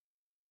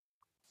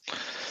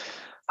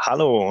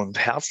Hallo und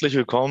herzlich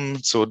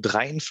willkommen zur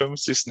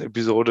 53.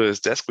 Episode des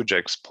Desk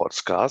Rejects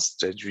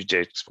Podcast, der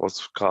Rejects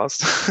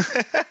Podcast.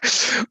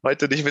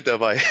 Heute nicht mit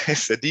dabei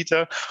ist der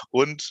Dieter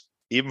und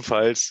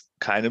ebenfalls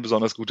keine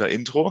besonders guter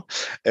Intro.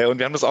 Und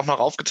wir haben das auch noch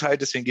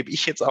aufgeteilt, deswegen gebe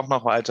ich jetzt auch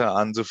noch weiter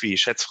an Sophie.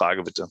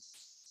 Schätzfrage bitte.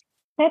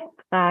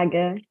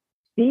 Schätzfrage.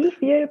 Wie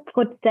viel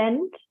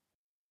Prozent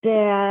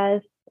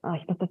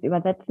ich muss das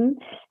übersetzen,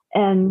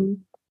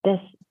 des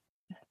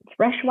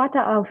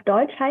Freshwater auf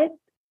Deutsch heißt?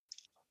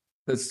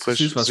 Das ist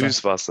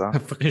Süßwasser.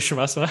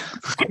 Frischwasser.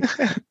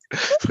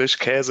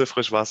 Frischkäse,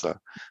 Frischwasser.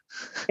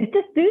 Ist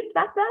das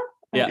Süßwasser?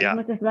 Ja.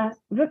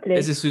 Wirklich?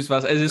 Es ist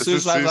Süßwasser.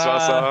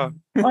 Süßwasser.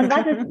 Und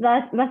was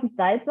ist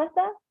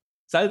Salzwasser?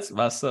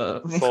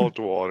 Salzwasser. Salt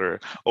water.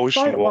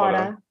 Ocean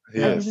water.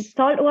 Yes. Also es ist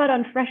Salt water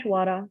und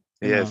Freshwater.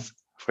 Yes,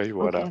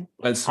 Freshwater. Okay.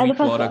 Weil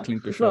Sweetwater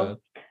klingt bescheuert.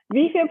 So.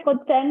 Wie viel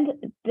Prozent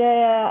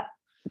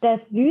des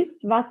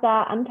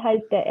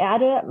Süßwasseranteils der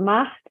Erde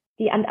macht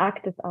die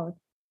Antarktis aus?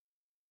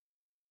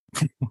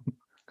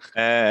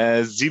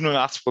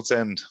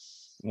 87%.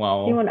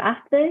 Wow.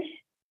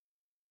 87?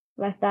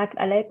 Was sagt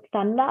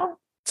Alexander?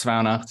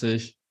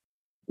 82.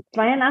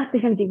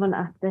 82 und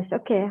 87.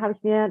 Okay, habe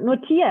ich mir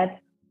notiert.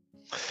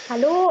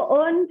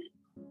 Hallo und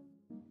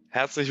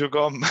herzlich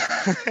willkommen.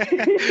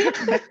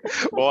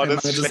 Boah,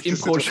 das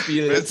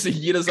Impro-Spiel. Jetzt nicht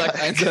jeder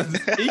sagt eins,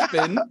 ich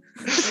bin.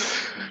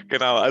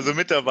 Genau, also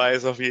mit dabei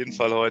ist auf jeden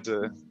Fall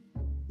heute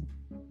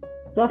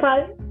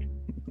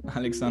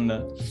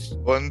Alexander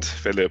und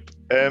Philipp.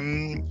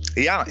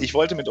 Ich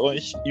wollte mit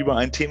euch über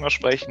ein Thema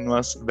sprechen,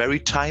 was very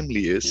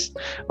timely ist,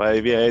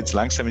 weil wir jetzt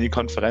langsam in die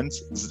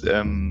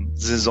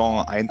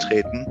Konferenzsaison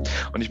eintreten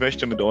und ich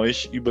möchte mit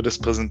euch über das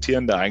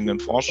Präsentieren der eigenen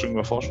Forschung,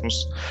 über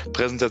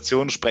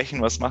Forschungspräsentationen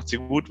sprechen. Was macht sie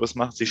gut, was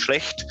macht sie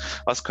schlecht,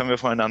 was können wir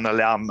voneinander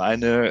lernen?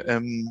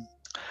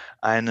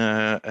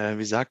 Eine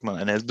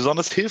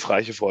besonders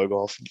hilfreiche Folge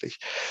hoffentlich.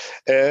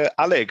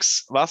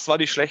 Alex, was war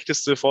die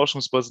schlechteste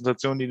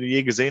Forschungspräsentation, die du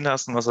je gesehen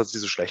hast und was hat sie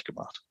so schlecht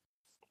gemacht?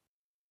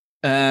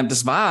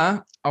 Das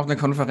war auf einer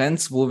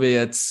Konferenz, wo wir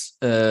jetzt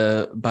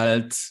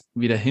bald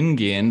wieder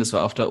hingehen. Das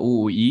war auf der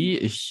OUI.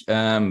 Ich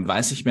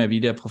weiß nicht mehr, wie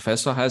der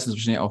Professor heißt. Das ist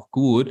wahrscheinlich auch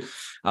gut.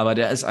 Aber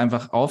der ist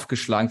einfach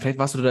aufgeschlagen. Vielleicht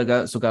warst du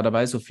da sogar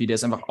dabei, Sophie. Der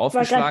ist einfach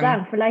aufgeschlagen. Ich wollte gerade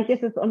sagen, vielleicht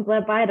ist es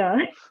unsere beider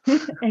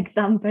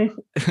Exempel.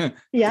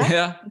 Ja?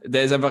 Ja,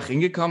 der ist einfach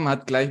hingekommen,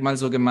 hat gleich mal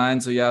so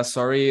gemeint, so ja,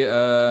 sorry,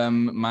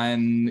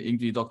 mein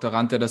irgendwie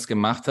Doktorand, der das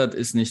gemacht hat,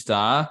 ist nicht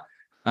da.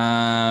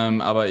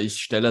 Aber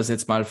ich stelle das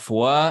jetzt mal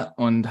vor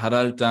und hat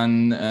halt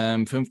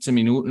dann 15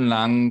 Minuten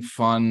lang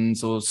von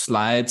so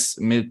Slides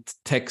mit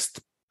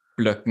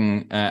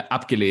Textblöcken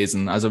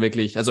abgelesen. Also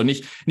wirklich, also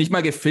nicht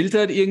mal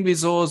gefiltert irgendwie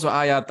so,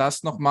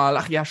 das nochmal,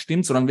 ach ja,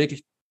 stimmt, sondern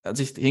wirklich hat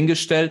sich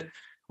hingestellt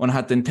und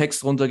hat den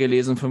Text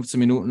runtergelesen, 15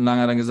 Minuten lang,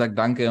 hat dann gesagt,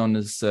 danke und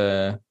ist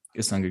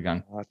dann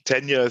gegangen.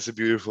 Tenure is a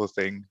beautiful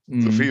thing.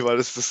 Sophie, war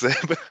das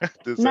dasselbe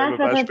Nein, es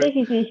war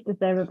tatsächlich nicht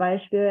dasselbe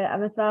Beispiel,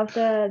 aber es war auf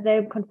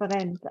derselben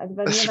Konferenz. Also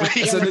bei mir war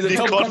es eine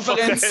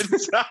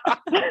Top-Konferenz.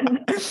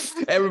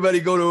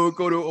 Everybody go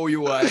to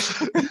OUI.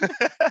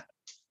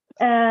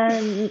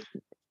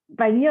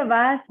 Bei mir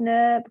war es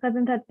eine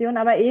Präsentation,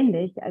 aber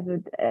ähnlich. Also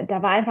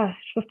da war einfach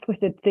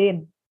Schriftgröße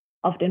 10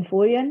 auf den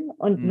Folien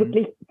und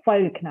wirklich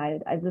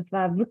vollgeknallt. Also es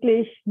war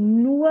wirklich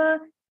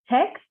nur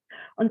Text.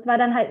 Und zwar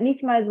dann halt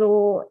nicht mal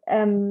so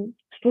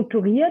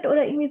strukturiert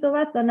oder irgendwie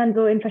sowas, sondern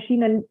so in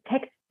verschiedenen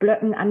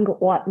Textblöcken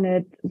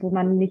angeordnet, wo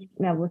man nicht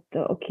mehr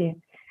wusste, okay.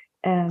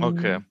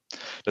 Okay.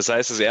 Das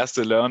heißt, das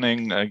erste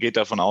Learning geht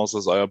davon aus,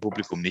 dass euer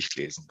Publikum nicht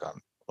lesen kann.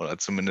 Oder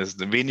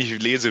zumindest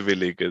wenig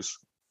lesewillig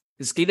ist.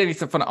 Es geht ja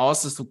nicht davon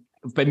aus, dass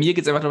bei mir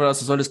geht es einfach davon aus,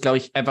 du solltest, glaube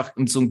ich, einfach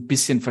so ein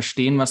bisschen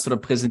verstehen, was du da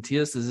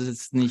präsentierst. Das ist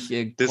jetzt nicht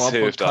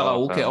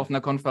Karaoke auf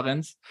einer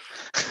Konferenz.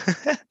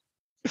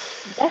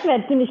 Das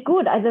wäre ziemlich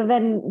gut. Also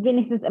wenn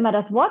wenigstens immer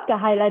das Wort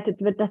gehighlightet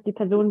wird, das die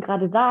Person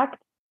gerade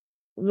sagt,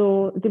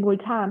 so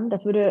simultan,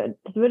 das würde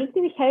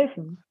ziemlich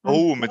helfen.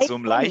 Oh, mit so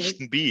einem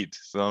leichten Beat.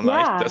 Das wäre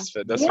nice.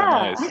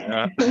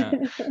 Ja.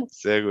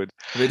 Sehr gut.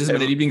 Das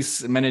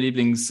ist meine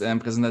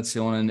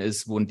Lieblingspräsentationen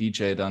ist, wo ein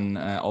DJ dann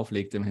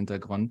auflegt im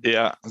Hintergrund.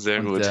 Ja,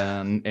 sehr gut. Und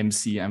ein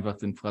MC einfach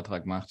den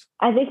Vortrag macht.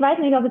 Also ich weiß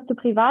nicht, ob es zu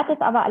privat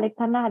ist, aber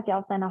Alexander hat ja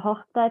auf seiner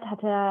Hochzeit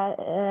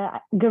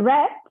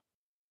gerappt.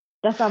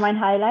 Das war mein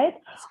Highlight.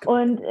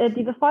 Und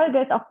diese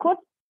Folge ist auch kurz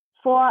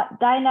vor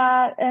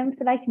deiner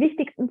vielleicht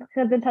wichtigsten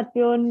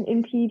Präsentation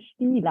im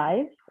PhD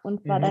Live.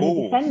 Und zwar deine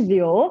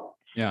Defensio.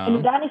 Ja. Wenn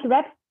du da nicht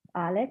rappst,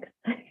 Alex.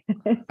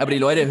 Aber die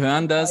Leute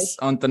hören das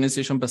und dann ist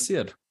sie schon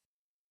passiert.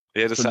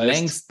 Ja, das schon heißt,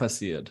 längst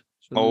passiert.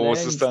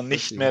 Es ist dann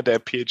nicht mehr der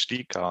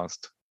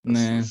PhD-Cast.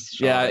 Nee.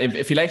 Ja,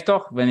 vielleicht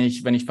doch, wenn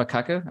ich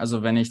verkacke.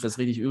 Also wenn ich das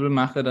richtig übel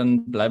mache,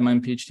 dann bleiben wir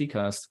im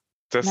PhD-Cast.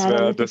 Das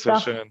wäre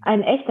schön.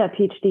 Ein echter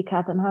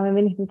PhD-Cast, dann haben wir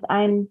wenigstens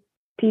einen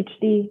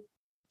PhD.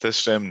 Das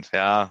stimmt,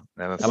 ja.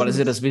 Aber das ist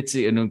ja das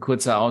Witzige, nur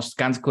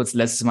ganz kurz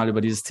letztes Mal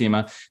über dieses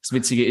Thema. Das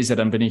Witzige ist ja,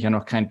 dann bin ich ja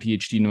noch kein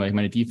PhD, nur weil ich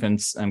meine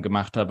Defense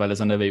gemacht habe, weil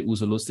es an der WU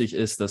so lustig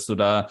ist, dass du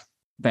da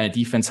deine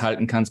Defense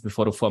halten kannst,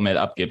 bevor du formell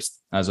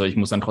abgibst. Also ich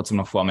muss dann trotzdem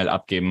noch formell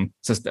abgeben.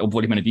 Das heißt,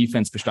 obwohl ich meine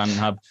Defense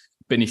bestanden habe,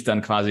 bin ich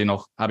dann quasi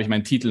noch, habe ich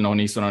meinen Titel noch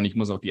nicht, sondern ich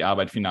muss auch die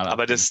Arbeit final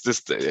Aber abgeben.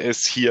 das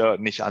ist hier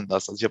nicht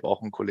anders. Also ich habe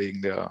auch einen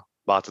Kollegen, der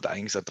wartet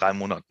eigentlich seit 3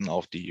 Monaten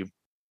auf das Philipp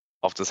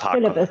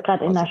Hardcore. ist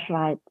gerade in der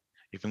Schweiz.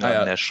 Ich bin gerade in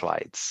Ja, der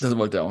Schweiz. das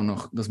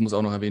muss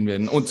auch noch erwähnt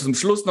werden. Und zum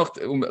Schluss noch,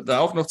 um da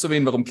auch noch zu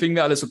erwähnen, warum klingen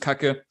wir alle so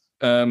kacke?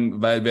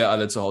 Weil wir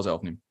alle zu Hause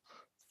aufnehmen.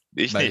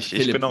 Ich Weil nicht,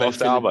 ich bin noch auf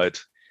der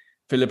Arbeit.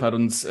 Philipp hat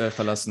uns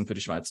verlassen für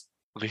die Schweiz.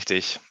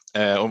 Richtig,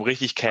 um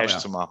richtig Cash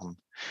zu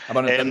machen.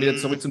 Aber dann wieder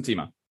zurück zum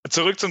Thema.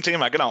 Zurück zum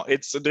Thema, genau.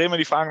 Jetzt drehen wir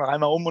die Fragen noch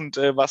einmal um und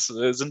was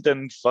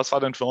war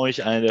denn für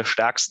euch eine der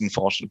stärksten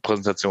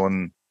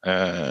Präsentationen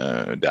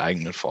der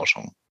eigenen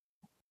Forschung?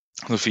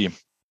 Sophie.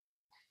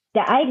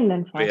 Der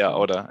eigenen Forschung? Wer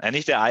oder?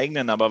 Nicht der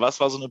eigenen, aber was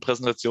war so eine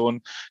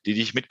Präsentation, die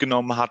dich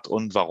mitgenommen hat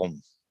und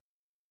warum?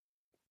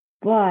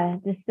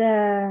 Boah,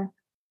 das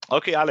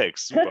Okay,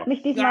 Alex. trifft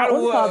mich diesmal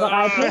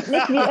unvorbereitet.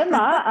 Nicht wie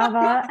immer,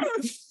 aber...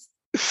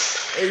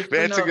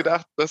 Wer hätte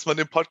gedacht, dass man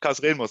im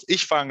Podcast reden muss?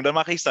 Ich fange, dann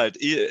mache ich es halt.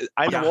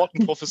 Eine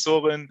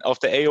Wharton-Professorin auf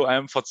der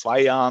AOM vor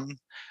 2 Jahren,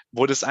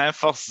 wo das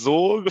einfach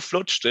so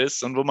geflutscht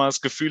ist und wo man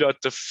das Gefühl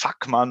hatte,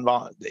 fuck, man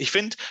war. Ich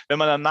finde, wenn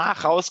man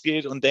danach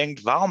rausgeht und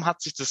denkt, warum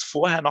hat sich das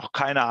vorher noch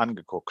keiner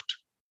angeguckt?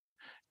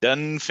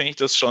 Dann finde ich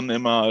das schon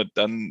immer,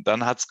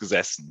 dann hat es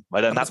gesessen.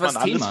 Weil dann hat man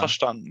alles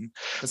verstanden.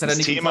 Das hat ja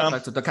nichts mit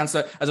Vortrag zu tun. Da kannst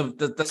du, also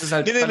das ist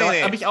halt,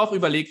 habe ich auch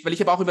überlegt,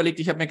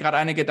 ich habe mir gerade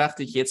eine gedacht,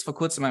 die ich jetzt vor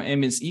kurzem beim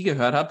MSI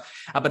gehört habe.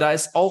 Aber da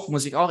ist auch,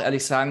 muss ich auch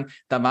ehrlich sagen,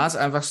 da war es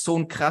einfach so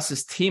ein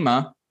krasses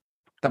Thema.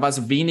 Da war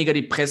es weniger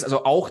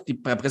also auch die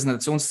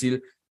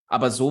Präsentationsstil,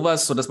 aber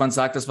sowas, so dass man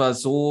sagt, das war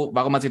so,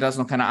 warum hat sich das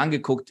noch keiner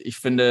angeguckt? Ich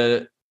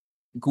finde,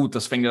 gut,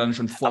 das fängt ja dann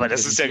schon vor. Aber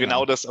das ist ja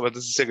genau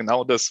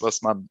das,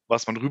 was man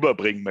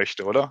rüberbringen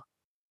möchte, oder?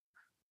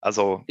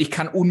 Also. Ich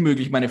kann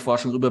unmöglich meine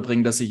Forschung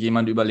rüberbringen, dass sich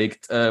jemand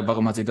überlegt,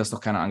 warum hat sich das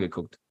noch keiner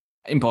angeguckt?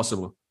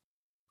 Impossible.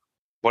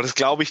 Boah, das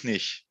glaube ich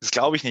nicht. Das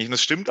glaube ich nicht. Und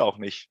das stimmt auch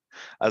nicht.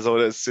 Also,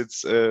 das ist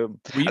jetzt.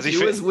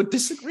 Reviewers would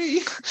disagree.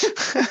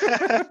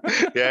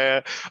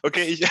 Ja,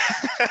 okay.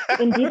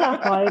 In dieser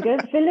Folge,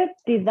 Philipp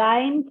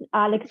designt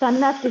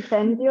Alexanders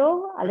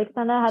Defensio.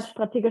 Alexander hat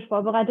strategisch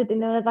vorbereitet,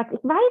 indem er sagt,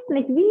 ich weiß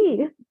nicht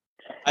wie.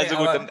 Also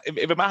gut,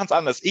 wir machen es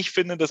anders. Ich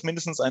finde, dass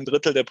mindestens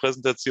 1/3 der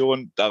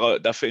Präsentation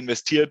dafür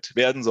investiert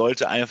werden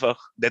sollte,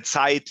 einfach der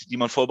Zeit, die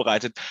man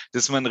vorbereitet,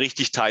 dass man einen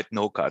richtig tighten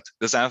Hook hat.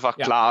 Dass einfach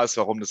klar ist,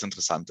 warum das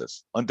interessant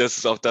ist. Und das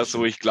ist auch das,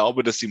 wo ich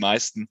glaube, dass die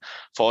meisten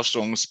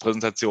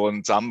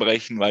Forschungspräsentationen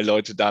zusammenbrechen, weil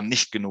Leute da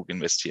nicht genug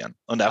investieren.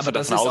 Und einfach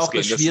davon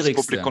ausgehen, dass das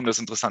Publikum das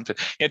interessant wird.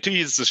 Ja,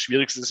 natürlich ist es das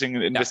Schwierigste,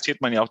 deswegen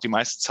investiert man ja auch die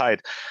meiste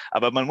Zeit.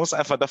 Aber man muss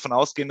einfach davon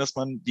ausgehen, dass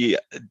man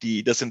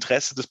das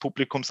Interesse des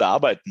Publikums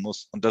erarbeiten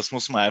muss. Und das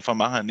muss man einfach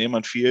machen, indem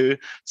man viel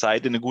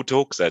Zeit in eine gute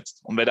Hook setzt.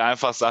 Und wer da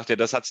einfach sagt, ja,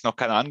 das hat sich noch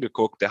keiner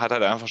angeguckt, der hat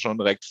halt einfach schon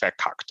direkt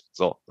verkackt.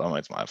 So, sagen wir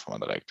jetzt mal einfach mal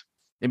direkt.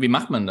 Ja, wie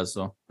macht man das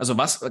so? Also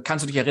was,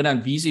 kannst du dich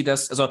erinnern, wie sie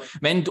das, also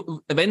wenn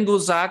du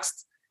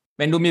sagst,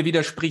 wenn du mir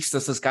widersprichst,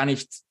 dass das gar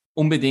nicht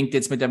unbedingt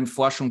jetzt mit der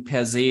Forschung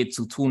per se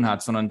zu tun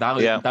hat, sondern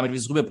damit, wie du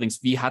es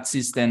rüberbringst, wie hat sie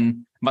es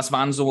denn, was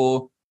waren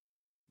so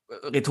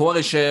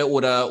rhetorische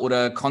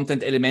oder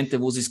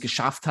Content-Elemente, wo sie es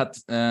geschafft hat,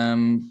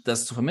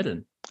 das zu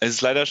vermitteln? Es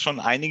ist leider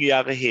schon einige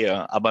Jahre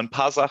her, aber ein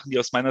paar Sachen, die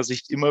aus meiner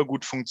Sicht immer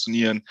gut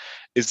funktionieren,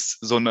 ist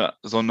so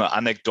eine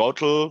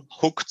anecdotal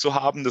Hook zu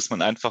haben, dass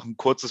man einfach ein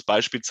kurzes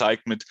Beispiel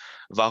zeigt mit,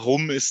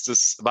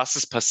 was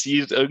ist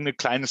passiert, irgendeine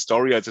kleine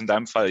Story, also in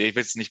deinem Fall, ich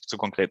will es nicht zu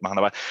konkret machen,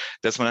 aber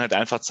dass man halt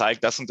einfach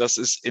zeigt, das und das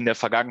ist in der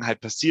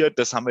Vergangenheit passiert,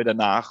 das haben wir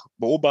danach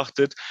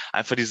beobachtet,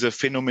 einfach diese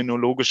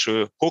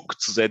phänomenologische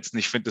Hook zu setzen.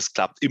 Ich finde, das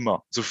klappt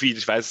immer. Sophie,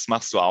 ich weiß, das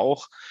machst du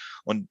auch.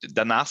 Und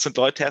danach sind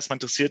Leute erstmal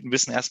interessiert und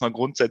wissen erstmal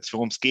grundsätzlich,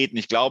 worum es geht. Und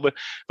ich glaube,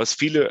 was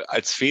viele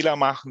als Fehler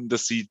machen,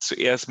 dass sie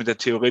zuerst mit der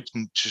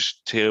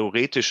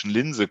theoretischen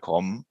Linse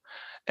kommen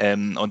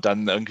und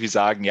dann irgendwie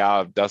sagen,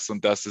 ja, das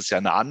und das ist ja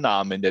eine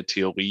Annahme in der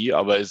Theorie,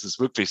 aber ist es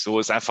wirklich so?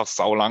 Ist einfach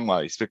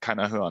saulangweilig, das will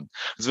keiner hören.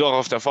 Das will auch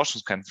auf der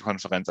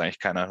Forschungskonferenz eigentlich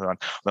keiner hören.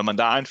 Und wenn man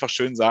da einfach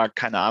schön sagt,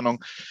 keine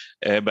Ahnung,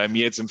 bei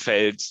mir jetzt im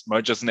Feld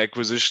Mergers and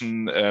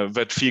Acquisition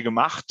wird viel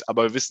gemacht,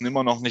 aber wir wissen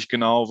immer noch nicht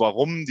genau,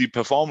 warum die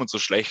Performance so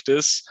schlecht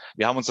ist.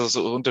 Wir haben uns das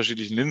aus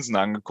unterschiedlichen Linsen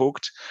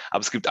angeguckt,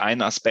 aber es gibt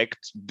einen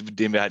Aspekt,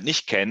 den wir halt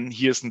nicht kennen.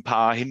 Hier ist ein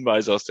paar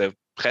Hinweise aus der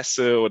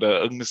Presse oder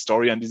irgendeine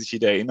Story, an die sich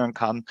jeder erinnern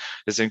kann.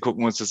 Deswegen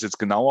gucken wir uns das jetzt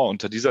genauer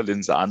unter dieser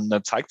Linse an.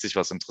 Da zeigt sich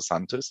was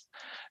Interessantes.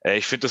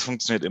 Ich finde, das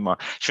funktioniert immer.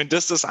 Ich finde,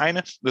 das ist das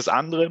eine. Das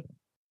andere,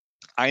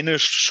 eine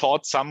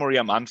Short Summary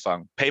am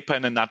Anfang. Paper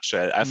in a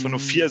nutshell. Einfach nur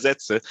 4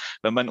 Sätze.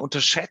 Wenn man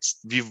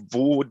unterschätzt,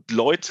 wo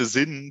Leute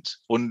sind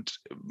und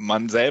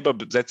man selber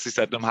setzt sich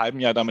seit einem halben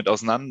Jahr damit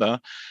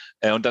auseinander,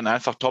 und dann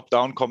einfach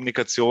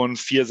Top-Down-Kommunikation,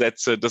 4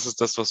 Sätze, das ist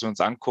das, was wir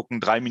uns angucken,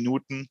 3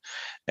 Minuten.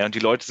 Und die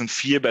Leute sind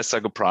viel besser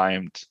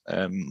geprimed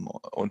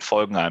und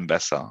folgen einem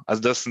besser.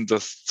 Also das sind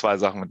 2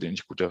 Sachen, mit denen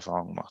ich gute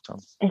Erfahrungen gemacht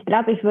habe. Ich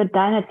glaube, ich würde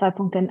deine 2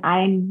 Punkte in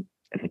einen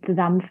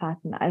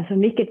zusammenfassen. Also für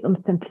mich geht es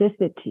um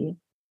Simplicity.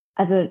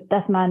 Also,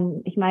 dass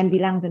man, ich meine, wie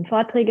lang sind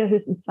Vorträge?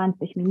 Höchstens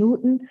 20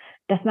 Minuten.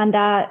 Dass man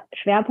da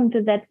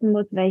Schwerpunkte setzen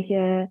muss,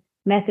 welche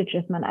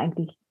Messages man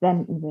eigentlich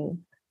senden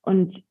will.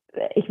 Und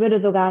ich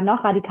würde sogar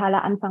noch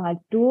radikaler anfangen als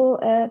du,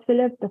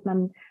 Philipp, dass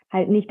man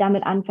halt nicht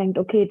damit anfängt,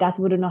 okay, das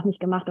wurde noch nicht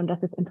gemacht und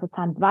das ist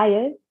interessant,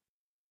 weil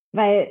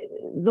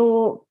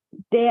so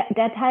der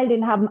Teil,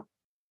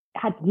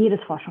 hat jedes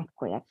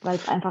Forschungsprojekt, weil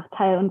es einfach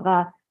Teil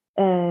unserer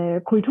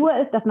Kultur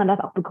ist, dass man das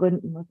auch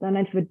begründen muss.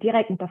 Sondern ich würde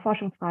direkt mit der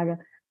Forschungsfrage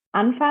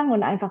anfangen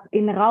und einfach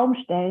in den Raum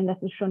stellen,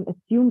 dass es schon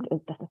assumed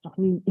ist, dass das noch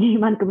nie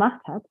jemand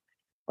gemacht hat.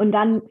 Und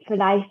dann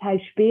vielleicht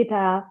halt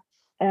später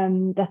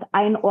das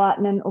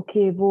einordnen,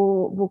 okay,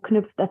 wo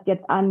knüpft das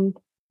jetzt an,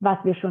 was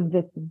wir schon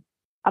wissen.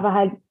 Aber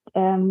halt,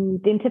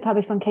 den Tipp habe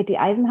ich von Katie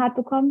Eisenhardt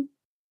bekommen.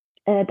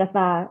 Das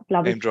war,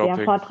 glaube ich, der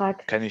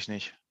Vortrag. Kenne ich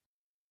nicht.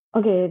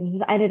 Okay, das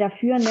ist eine der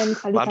führenden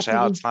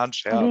qualitativen... War ein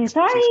Scherz. Okay,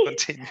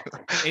 sorry.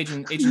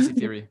 Agency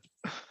Theory.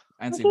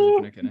 Einzige, was ich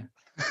von der kenne.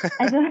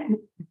 Also,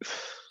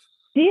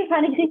 die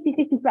fand ich richtig,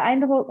 richtig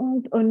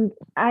beeindruckend. Und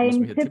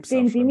ein Tipp,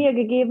 den sie mir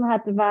gegeben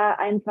hatte, war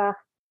einfach,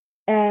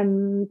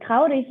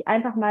 trau dich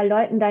einfach mal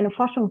Leuten deine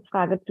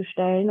Forschungsfrage zu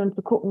stellen und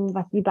zu gucken,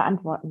 was sie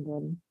beantworten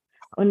würden.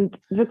 Und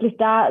wirklich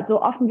da so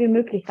offen wie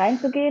möglich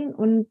reinzugehen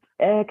und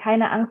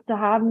keine Angst zu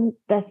haben,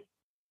 dass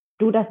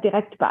du das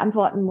direkt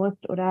beantworten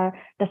musst oder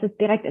dass es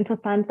direkt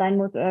interessant sein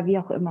muss oder wie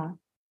auch immer.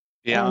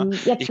 Ja,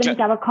 jetzt bin ich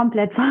aber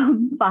komplett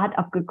vom Pfad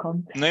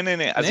abgekommen.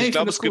 Nee. Also ich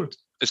glaube,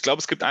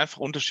 es gibt einfach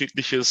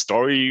unterschiedliche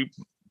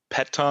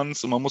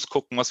Story-Patterns und man muss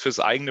gucken, was für das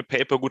eigene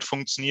Paper gut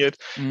funktioniert.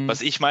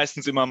 Was ich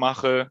meistens immer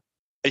mache,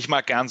 ich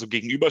mag gern so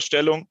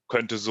Gegenüberstellung,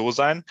 könnte so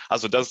sein.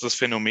 Also das ist das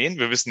Phänomen,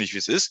 wir wissen nicht, wie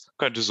es ist,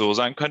 könnte so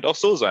sein, könnte auch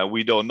so sein.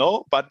 We don't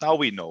know, but now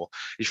we know.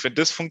 Ich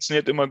finde, das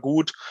funktioniert immer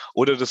gut.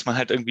 Oder dass man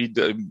halt irgendwie,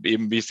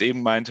 eben wie ich es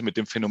eben meinte, mit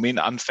dem Phänomen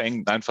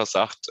anfängt und einfach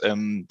sagt,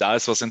 da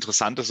ist was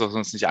Interessantes, was wir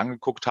uns nicht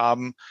angeguckt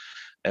haben.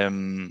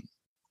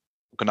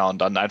 Genau, und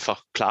dann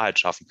einfach Klarheit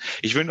schaffen.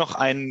 Ich will noch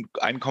einen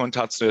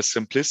Kommentar zu der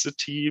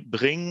Simplicity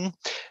bringen.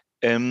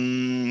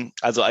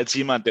 Also als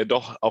jemand, der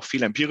doch auch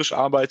viel empirisch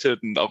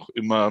arbeitet und auch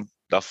immer,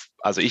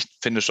 also ich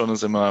finde schon,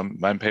 dass immer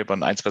mein Paper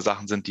ein, zwei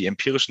Sachen sind, die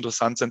empirisch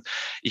interessant sind.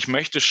 Ich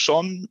möchte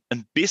schon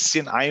ein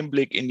bisschen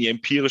Einblick in die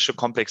empirische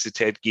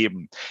Komplexität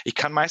geben. Ich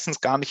kann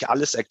meistens gar nicht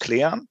alles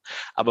erklären,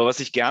 aber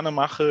was ich gerne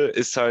mache,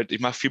 ist halt,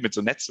 ich mache viel mit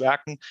so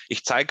Netzwerken.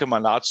 Ich zeige mal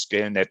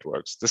Large-Scale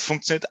Networks. Das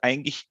funktioniert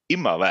eigentlich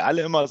immer, weil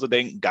alle immer so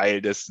denken, geil,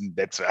 das ist ein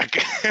Netzwerk.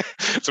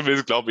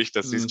 Zumindest glaube ich,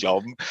 dass sie es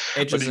glauben.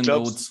 Edges and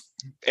Nodes.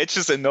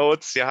 Edges and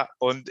Nodes, ja,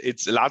 und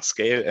it's large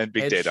scale and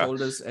big data.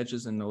 Shoulders,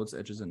 Edges and Nodes,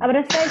 Edges and Nodes. Aber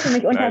das fällt für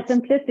mich unter Nice.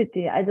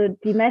 Simplicity. Also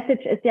die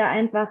Message ist ja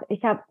einfach,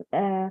 ich habe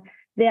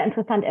sehr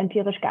interessant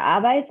empirisch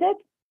gearbeitet.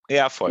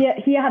 Ja, voll.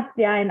 Hier habt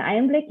ihr einen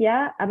Einblick,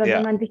 ja, aber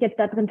wenn man sich jetzt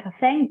da drin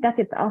verfängt, das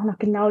jetzt auch noch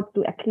genau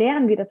zu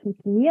erklären, wie das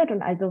funktioniert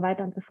und also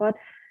weiter und so fort.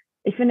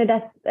 Ich finde,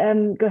 das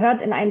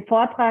gehört in einen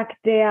Vortrag,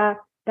 der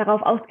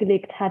darauf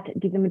ausgelegt hat,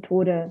 diese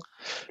Methode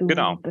zu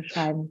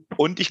beschreiben.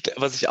 Und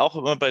was ich auch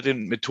immer bei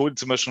den Methoden,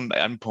 sind wir schon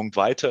einen Punkt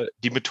weiter,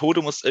 die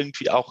Methode muss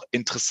irgendwie auch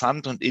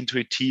interessant und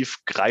intuitiv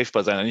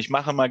greifbar sein. Und ich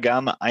mache mal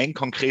gerne ein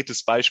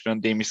konkretes Beispiel,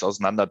 an dem ich es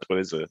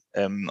auseinanderdrösel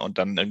und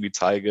dann irgendwie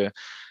zeige,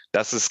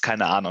 das ist,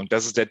 keine Ahnung,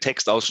 das ist der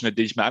Textausschnitt,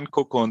 den ich mir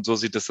angucke und so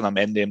sieht es dann am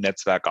Ende im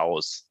Netzwerk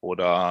aus.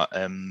 Oder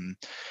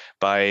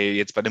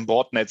bei den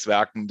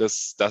Board-Netzwerken,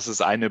 das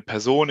ist eine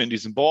Person in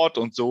diesem Board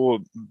und so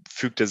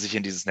fügt er sich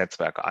in dieses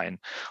Netzwerk ein.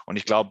 Und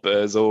ich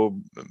glaube, so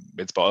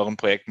jetzt bei euren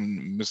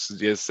Projekten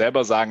müsstet ihr es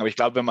selber sagen, aber ich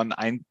glaube, wenn man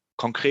einen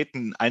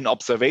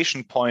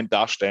Observation Point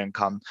darstellen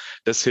kann,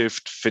 das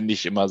hilft, finde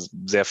ich, immer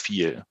sehr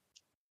viel.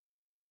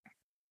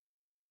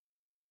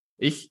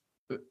 Ich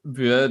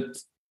würde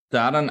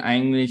da dann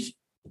eigentlich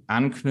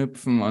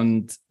anknüpfen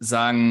und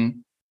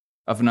sagen,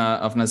 auf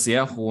einer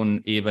sehr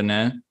hohen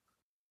Ebene,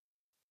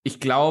 ich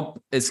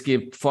glaube, es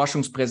gibt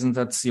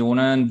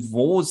Forschungspräsentationen,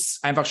 wo es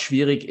einfach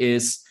schwierig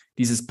ist,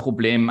 dieses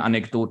Problem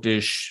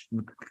anekdotisch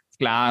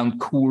klar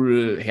und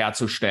cool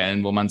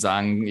herzustellen, wo man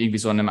sagen, irgendwie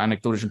so an einem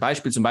anekdotischen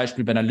Beispiel, zum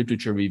Beispiel bei einer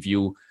Literature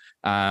Review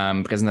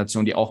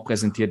Präsentation, die auch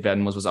präsentiert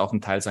werden muss, was auch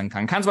ein Teil sein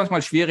kann. Kann es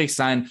manchmal schwierig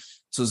sein,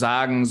 zu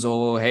sagen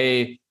so,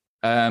 hey,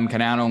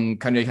 keine Ahnung,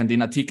 könnt ihr euch an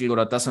den Artikel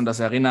oder das und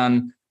das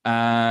erinnern?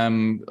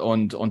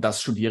 Und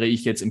das studiere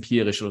ich jetzt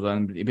empirisch oder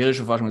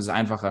empirische Forschung ist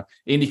einfacher.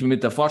 Ähnlich wie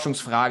mit der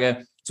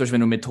Forschungsfrage, zum Beispiel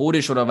wenn du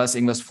methodisch oder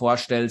irgendwas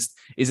vorstellst,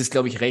 ist es,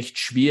 glaube ich, recht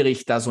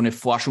schwierig, da so eine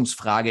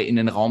Forschungsfrage in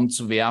den Raum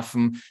zu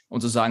werfen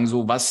und zu sagen,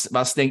 so,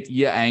 was denkt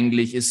ihr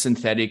eigentlich, ist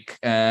Synthetic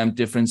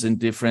Difference in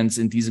Difference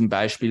in diesem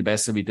Beispiel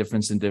besser wie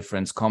Difference in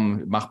Difference?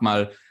 Komm, macht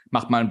mal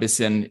ein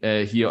bisschen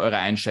hier eure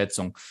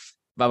Einschätzung.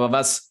 Aber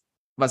was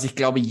ich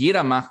glaube,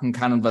 jeder machen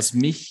kann und was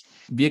mich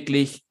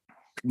wirklich,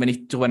 wenn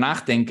ich drüber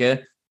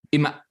nachdenke,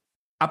 immer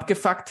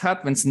abgefuckt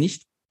hat, wenn es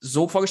nicht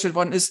so vorgestellt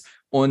worden ist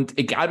und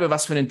egal bei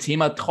was für ein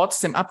Thema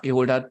trotzdem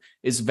abgeholt hat,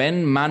 ist,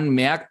 wenn man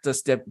merkt,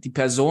 dass die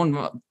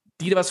Person,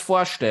 die da was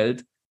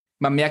vorstellt,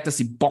 man merkt, dass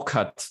sie Bock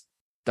hat,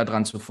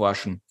 daran zu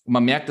forschen. Und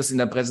man merkt, dass in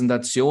der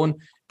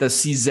Präsentation,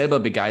 dass sie selber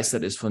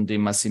begeistert ist von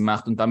dem, was sie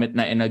macht und damit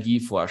eine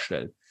Energie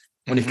vorstellt.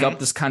 Und ich glaube,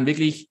 das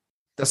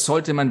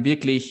sollte man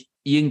wirklich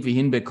irgendwie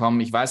hinbekommen.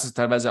 Ich weiß es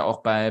teilweise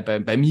auch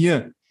bei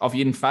mir auf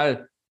jeden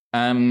Fall.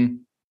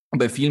 Und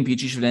bei vielen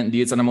PhD-Studenten, die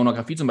jetzt an der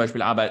Monographie zum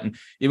Beispiel arbeiten,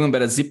 irgendwann bei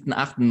der 7.,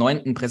 8.,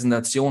 9.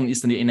 Präsentation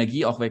ist dann die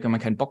Energie auch weg, wenn man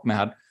keinen Bock mehr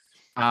hat.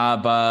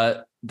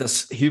 Aber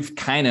das hilft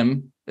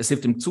keinem. Es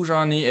hilft dem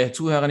Zuhörer nicht,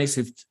 es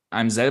hilft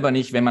einem selber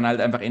nicht, wenn man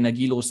halt einfach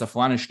energielos da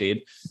vorne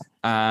steht.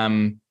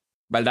 Weil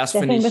das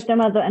finde Deswegen ich... bist du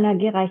immer so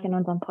energiereich in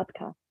unserem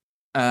Podcast.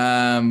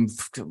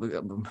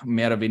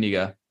 Mehr oder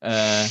weniger.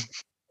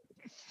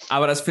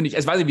 Aber das finde ich,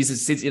 ich weiß nicht, wie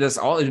seht ihr das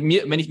auch?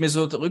 Wenn ich mir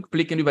so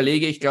rückblickend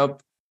überlege, ich glaube,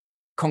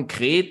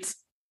 konkret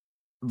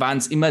waren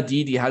es immer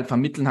die halt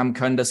vermitteln haben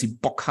können, dass sie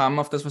Bock haben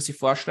auf das, was sie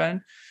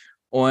vorstellen.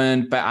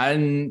 Und bei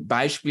allen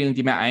Beispielen,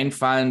 die mir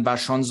einfallen, war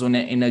schon so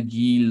eine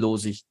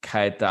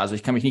Energielosigkeit da. Also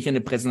ich kann mich nicht an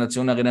eine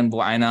Präsentation erinnern, wo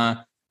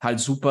einer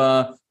halt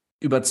super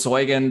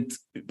überzeugend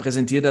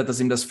präsentiert hat, dass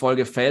ihm das voll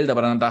gefällt,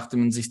 aber dann dachte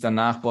man sich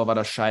danach, boah, war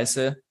das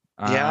scheiße.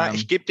 Ja,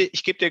 ich geb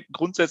dir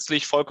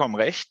grundsätzlich vollkommen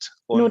recht.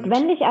 Und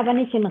notwendig, aber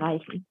nicht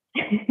hinreichend.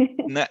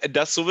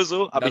 Das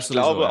sowieso, aber ich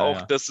glaube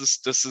auch, dass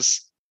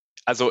es,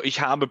 also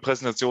ich habe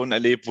Präsentationen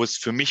erlebt, wo es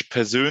für mich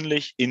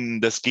persönlich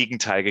in das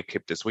Gegenteil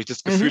gekippt ist, wo ich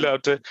das Gefühl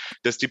hatte,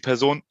 dass die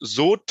Person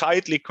so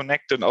tightly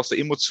connected und auch so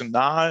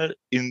emotional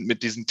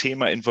mit diesem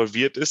Thema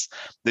involviert ist,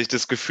 dass ich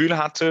das Gefühl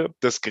hatte,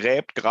 das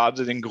gräbt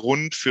gerade den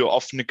Grund für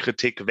offene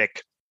Kritik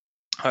weg.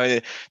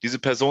 Weil diese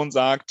Person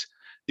sagt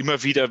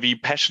immer wieder, wie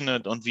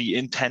passionate und wie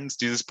intens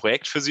dieses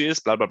Projekt für sie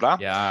ist, bla bla bla.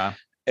 Ja.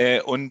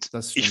 Und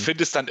ich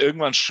finde es dann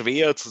irgendwann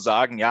schwer zu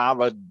sagen, ja,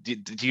 aber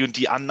die und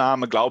die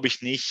Annahme glaube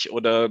ich nicht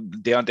oder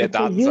der und der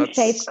Datensatz.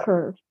 U-shaped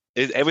curve.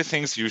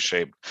 Everything's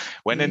U-shaped.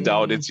 When in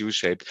doubt, it's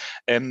U-shaped.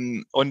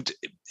 Und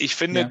ich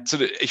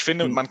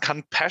finde, man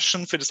kann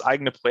Passion für das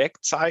eigene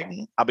Projekt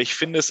zeigen, aber ich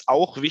finde es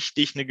auch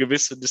wichtig, eine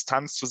gewisse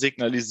Distanz zu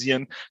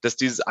signalisieren, dass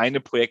dieses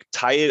eine Projekt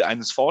Teil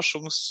eines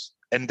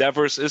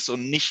Endeavors ist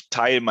und nicht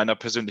Teil meiner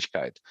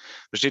Persönlichkeit.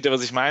 Versteht ihr,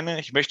 was ich meine?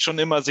 Ich möchte schon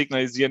immer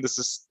signalisieren, es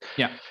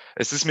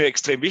ist mir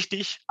extrem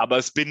wichtig, aber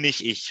es bin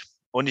nicht ich.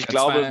 Und ich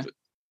glaube,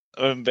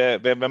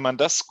 wenn man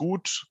das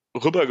gut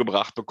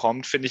rübergebracht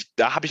bekommt, finde ich,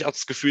 da habe ich auch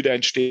das Gefühl, da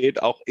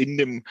entsteht auch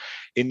im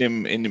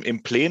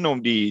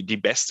Plenum die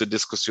beste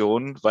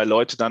Diskussion, weil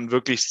Leute dann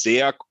wirklich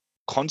sehr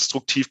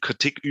konstruktiv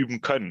Kritik üben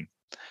können.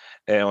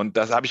 Und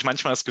da habe ich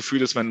manchmal das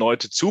Gefühl, dass wenn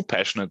Leute zu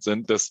passionate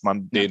sind, dass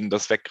man denen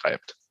das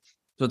weggreift.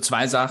 So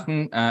 2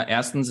 Sachen.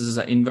 Erstens ist es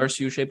ein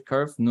Inverse U-Shaped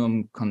Curve, nur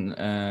um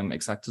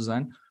exakt zu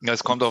sein. Ja,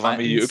 es kommt auch an,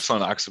 wie die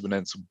Y-Achse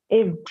benennt, zum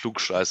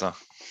Klugscheißer.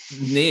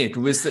 Nee,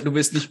 du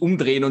wirst nicht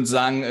umdrehen und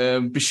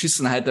sagen,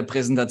 Beschissenheit der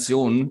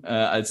Präsentation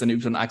als eine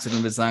Y-Achse,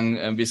 und wir sagen,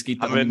 es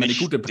geht darum, eine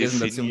gute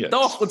Präsentation. Definiert.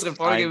 Doch, unsere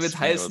Folge wird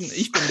heißen,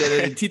 ich bin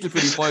der den Titel für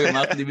die Folge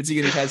macht, und die wird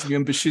sicher nicht heißen, wie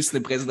man beschissene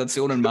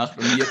Präsentationen macht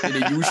und hier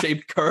eine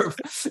U-Shaped Curve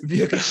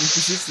wirklich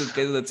beschissene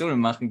Präsentationen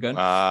machen können.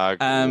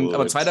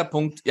 Aber zweiter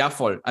Punkt, ja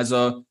voll.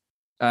 Also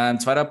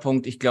zweiter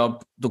Punkt, ich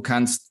glaube, du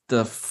kannst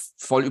da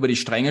voll über die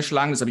Stränge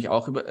schlagen. Das habe ich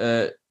auch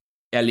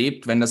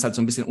erlebt, wenn das halt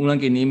so ein bisschen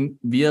unangenehm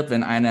wird,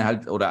 wenn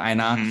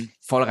einer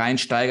voll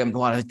reinsteigert,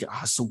 boah,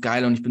 so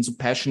geil und ich bin so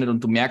passionate,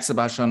 und du merkst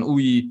aber schon,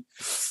 ui,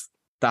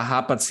 da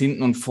hapert's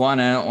hinten und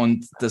vorne,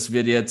 und das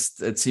wird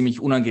jetzt ziemlich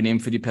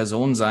unangenehm für die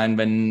Person sein,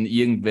 wenn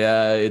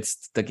irgendwer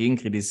jetzt dagegen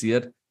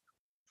kritisiert.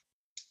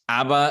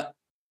 Aber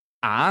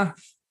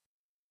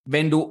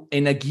wenn du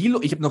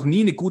ich habe noch nie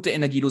eine gute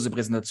energielose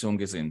Präsentation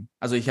gesehen.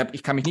 Also ich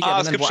kann mich nicht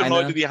erinnern, es gibt schon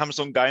Leute, die haben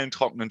so einen geilen,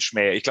 trockenen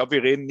Schmäh. Ich glaube,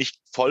 wir reden nicht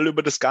voll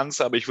über das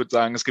Ganze, aber ich würde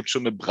sagen, es gibt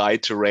schon eine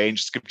breite Range.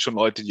 Es gibt schon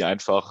Leute, die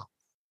einfach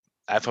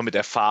mit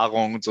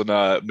Erfahrung, mit so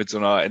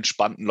einer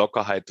entspannten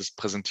Lockerheit das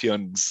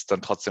Präsentieren, das ist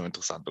dann trotzdem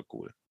interessant und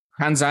cool.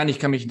 Kann sein, ich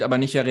kann mich aber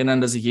nicht erinnern,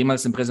 dass ich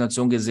jemals eine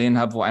Präsentation gesehen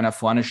habe, wo einer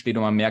vorne steht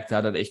und man merkt, der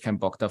hat echt keinen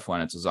Bock, da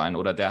vorne zu sein,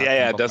 oder der hat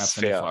keinen Bock das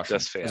mehr auf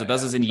das ist fair. Also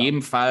das ist in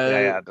jedem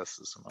Fall, das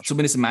ist immer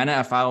zumindest in meiner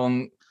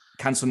Erfahrung,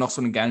 kannst du noch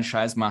so einen geilen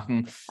Scheiß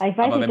machen. Ich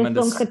weiß nicht,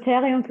 das ist so ein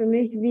Kriterium für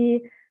mich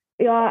wie,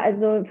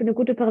 also für eine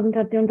gute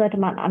Präsentation sollte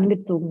man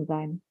angezogen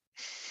sein.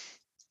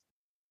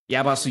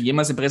 Ja, aber hast du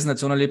jemals eine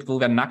Präsentation erlebt, wo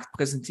wer nackt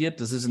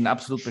präsentiert? Das ist ein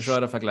absolut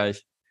bescheuerter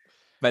Vergleich.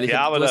 Weil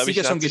aber da habe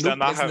ich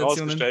danach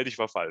herausgestellt, ich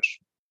war falsch.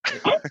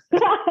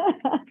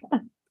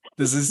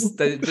 Das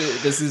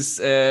ist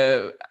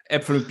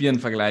Äpfel mit Birnen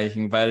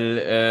vergleichen,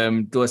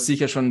 weil du hast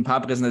sicher schon ein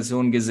paar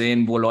Präsentationen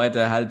gesehen, wo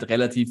Leute halt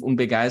relativ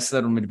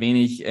unbegeistert und mit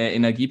wenig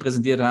Energie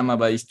präsentiert haben,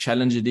 aber ich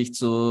challenge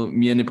dich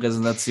mir eine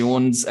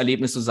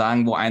Präsentationserlebnis zu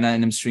sagen, wo einer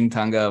in einem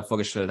Stringtanga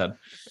vorgestellt hat,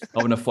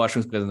 auf einer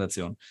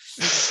Forschungspräsentation.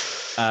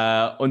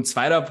 Und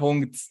zweiter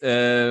Punkt, es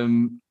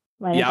kann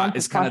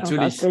natürlich...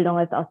 Ausbildung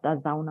ist aus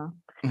der Sauna.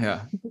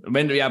 Ja,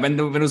 wenn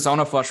du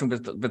Saunaforschung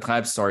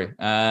betreibst,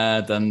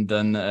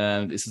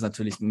 dann ist es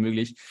natürlich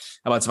möglich.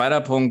 Aber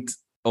zweiter Punkt,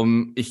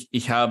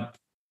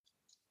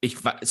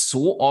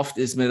 so oft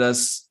ist mir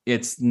das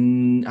jetzt,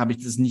 habe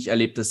ich das nicht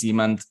erlebt, dass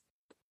jemand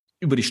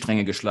über die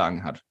Stränge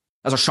geschlagen hat.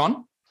 Also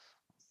schon,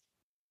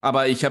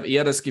 aber ich habe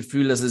eher das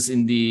Gefühl, dass es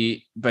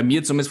bei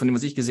mir zumindest von dem,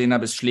 was ich gesehen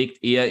habe, es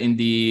schlägt eher in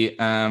die,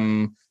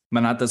 man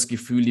hat das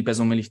Gefühl, die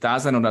Person will nicht da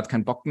sein oder hat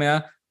keinen Bock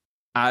mehr,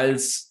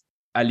 als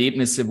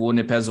Erlebnisse, wo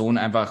eine Person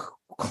einfach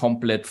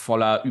komplett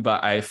voller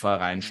Übereifer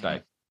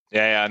reinsteigt.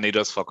 Ja, nee, du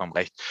hast vollkommen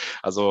recht.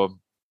 Also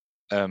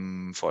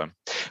voll.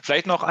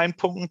 Vielleicht noch ein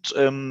Punkt,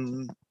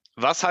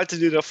 was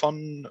haltet ihr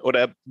davon,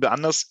 oder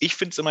anders, ich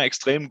finde es immer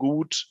extrem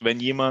gut, wenn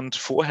jemand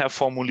vorher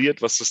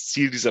formuliert, was das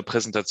Ziel dieser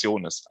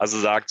Präsentation ist. Also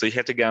sagt, so, ich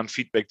hätte gern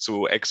Feedback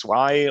zu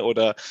XY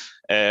oder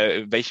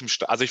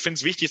also ich finde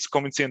es wichtig zu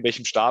kommunizieren, in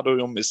welchem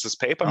Stadium ist das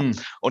Paper,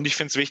 und ich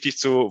finde es wichtig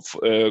zu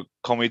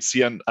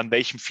kommunizieren, an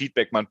welchem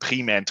Feedback man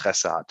primär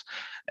Interesse hat.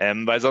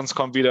 Weil sonst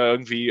kommt wieder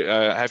irgendwie,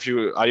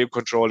 are you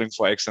controlling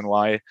for X and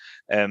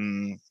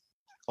Y?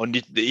 Und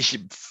ich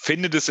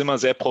finde das immer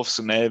sehr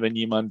professionell, wenn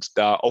jemand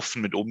da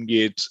offen mit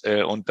umgeht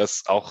und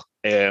das auch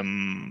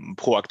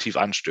proaktiv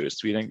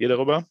anstößt. Wie denkt ihr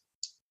darüber?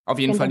 Auf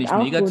jeden Fall nicht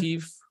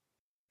negativ. Gut.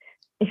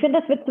 Ich finde,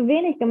 das wird zu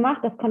wenig gemacht,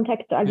 das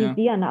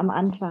Kontextualisieren am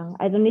Anfang.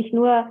 Also nicht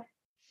nur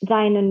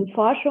den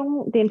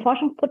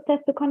Forschungsprozess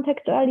zu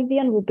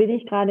kontextualisieren, wo bin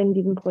ich gerade in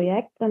diesem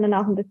Projekt, sondern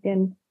auch ein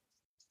bisschen,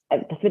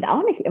 das wird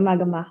auch nicht immer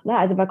gemacht, ne?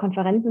 Also bei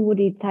Konferenzen, wo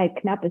die Zeit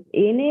knapp ist,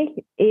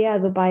 nicht. Eher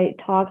so bei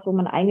Talks, wo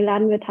man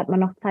eingeladen wird, hat man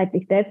noch Zeit,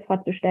 sich selbst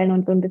vorzustellen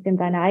und so ein bisschen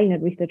seine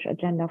eigene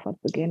Research-Agenda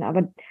vorzugehen.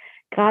 Aber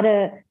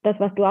gerade das,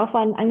 was du auch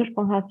vorhin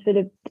angesprochen hast,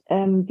 Philipp,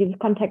 dieses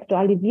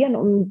Kontextualisieren,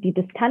 um die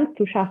Distanz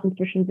zu schaffen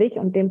zwischen sich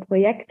und dem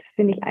Projekt,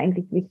 finde ich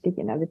eigentlich wichtig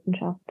in der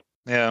Wissenschaft.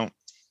 Ja.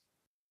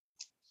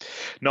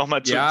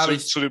 Nochmal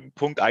zu dem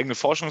Punkt eigene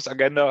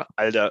Forschungsagenda.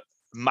 Alter,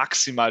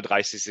 maximal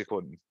 30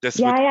 Sekunden. Das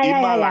wird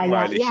immer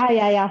langweilig.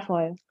 Ja,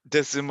 voll.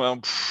 Das ist immer,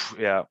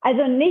 ja.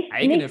 Also nicht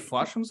eigene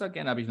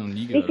Forschungsagenda habe ich noch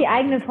nie gehört. Nicht die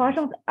eigene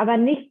Forschung, aber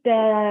nicht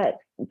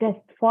des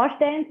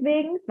Vorstellens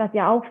wegen, was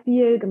ja auch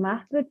viel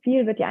gemacht wird.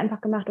 Viel wird ja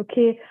einfach gemacht,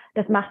 okay,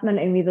 das macht man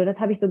irgendwie so, das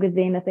habe ich so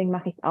gesehen, deswegen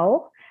mache ich es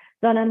auch.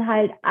 Sondern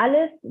halt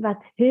alles, was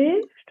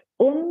hilft,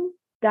 um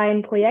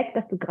dein Projekt,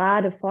 das du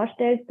gerade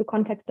vorstellst, zu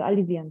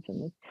kontextualisieren für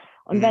mich.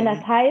 Und wenn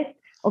das heißt,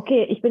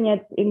 okay, ich bin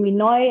jetzt irgendwie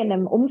neu in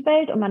einem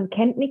Umfeld und man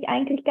kennt mich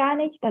eigentlich gar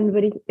nicht, dann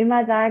würde ich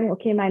immer sagen,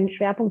 okay, mein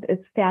Schwerpunkt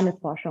ist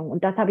Fairnessforschung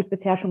und das habe ich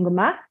bisher schon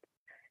gemacht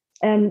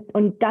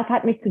und das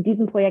hat mich zu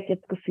diesem Projekt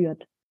jetzt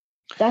geführt.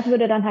 Das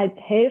würde dann halt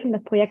helfen,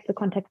 das Projekt zu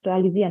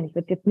kontextualisieren. Ich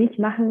würde jetzt nicht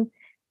machen,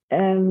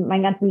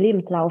 meinen ganzen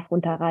Lebenslauf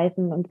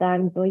runterreißen und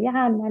sagen so, ja,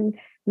 dann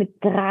mit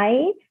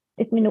 3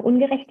 ist mir eine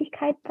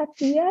Ungerechtigkeit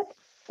passiert.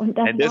 Und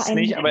das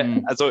nicht, aber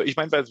also ich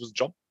meine, bei so einem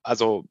Job,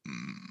 also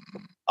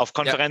auf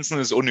Konferenzen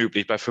ist es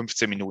unüblich bei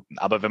 15 Minuten.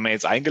 Aber wenn man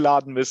jetzt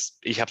eingeladen ist,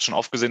 ich habe schon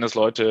oft gesehen, dass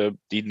Leute,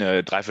 die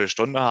eine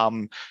Dreiviertelstunde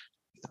haben,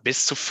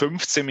 bis zu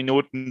 15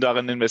 Minuten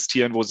darin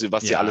investieren, was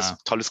sie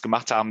alles Tolles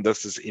gemacht haben,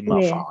 das ist immer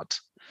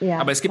Fahrt. Ja,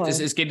 aber es geht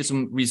jetzt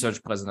um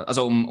Research-Präsentation,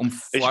 also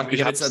ich habe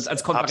jetzt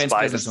als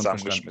Konferenzpräsentation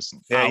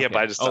zusammengeschmissen. Ja, hier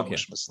beides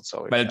zusammengeschmissen,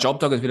 sorry. Weil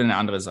Job-Talk ist wieder eine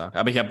andere Sache.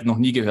 Aber ich habe noch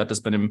nie gehört,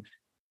 dass bei einem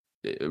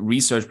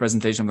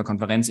Research-Presentation auf der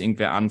Konferenz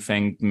irgendwer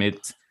anfängt mit,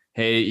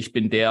 hey, ich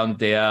bin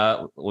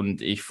der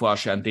und ich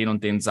forsche an den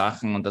und den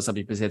Sachen und das habe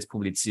ich bis jetzt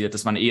publiziert.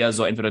 Das waren eher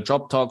so entweder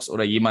Job-Talks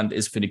oder jemand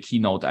ist für eine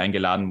Keynote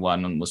eingeladen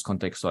worden und muss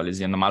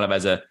kontextualisieren.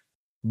 Normalerweise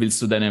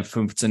willst du deine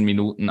 15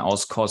 Minuten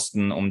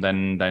auskosten, um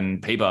dein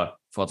Paper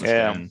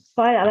vorzustellen.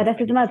 Voll, aber das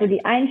ist immer so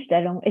die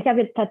Einstellung. Ich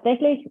habe jetzt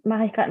tatsächlich,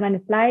 mache ich gerade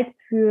meine Slides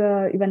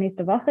für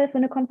übernächste Woche für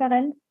eine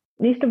Konferenz.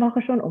 Nächste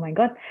Woche schon, oh mein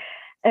Gott.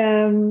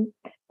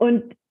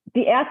 Und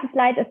die erste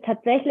Slide ist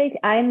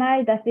tatsächlich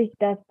einmal, dass ich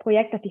das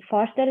Projekt, das ich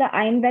vorstelle,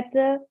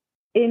 einbette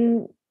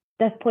in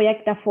das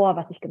Projekt davor,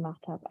 was ich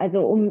gemacht habe.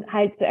 Also um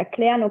halt zu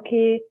erklären,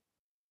 okay,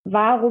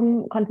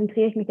 warum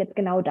konzentriere ich mich jetzt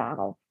genau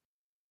darauf?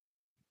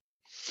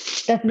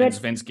 Das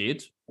wird, wenn es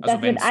geht. Also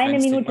das wird eine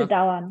Minute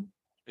dauern.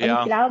 Und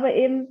ich glaube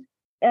eben,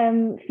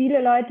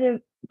 viele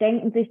Leute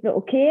denken sich so,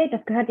 okay,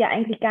 das gehört ja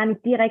eigentlich gar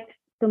nicht direkt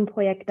zum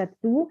Projekt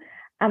dazu.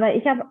 Aber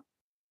ich habe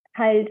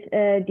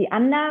halt die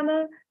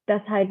Annahme,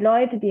 dass halt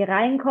Leute, die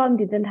reinkommen,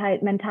 die sind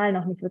halt mental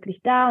noch nicht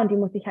wirklich da und die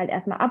muss ich halt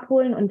erstmal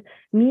abholen. Und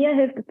mir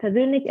hilft es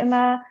persönlich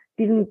immer,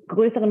 diesen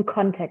größeren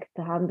Kontext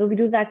zu haben. So wie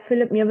du sagst,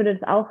 Philipp, mir würde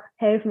es auch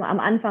helfen, am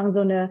Anfang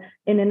so in a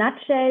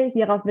nutshell,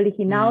 hierauf will ich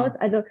hinaus.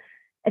 Also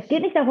es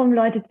geht nicht darum,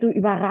 Leute zu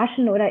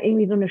überraschen oder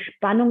irgendwie so eine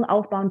Spannung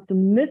aufbauen zu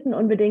müssen,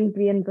 unbedingt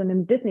wie in so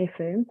einem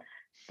Disney-Film,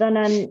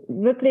 sondern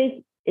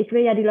wirklich, ich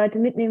will ja die Leute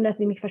mitnehmen, dass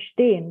sie mich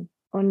verstehen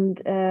und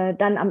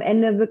dann am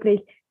Ende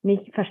wirklich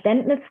nicht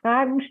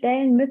Verständnisfragen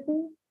stellen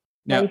müssen,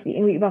 weil ich sie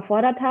irgendwie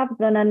überfordert habe,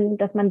 sondern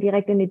dass man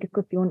direkt in die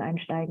Diskussion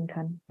einsteigen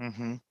kann.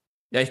 Mhm.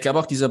 Ja, ich glaube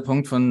auch dieser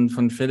Punkt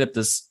von Philipp,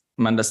 dass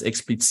man das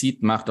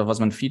explizit macht, auf was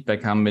man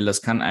Feedback haben will,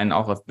 das kann einen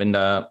auch in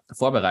der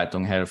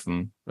Vorbereitung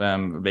helfen.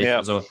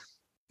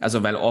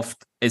 Also weil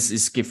oft, es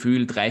ist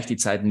gefühlt, reicht die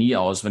Zeit nie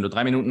aus. Wenn du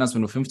 3 Minuten hast,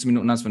 wenn du 15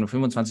 Minuten hast, wenn du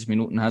 25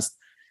 Minuten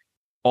hast,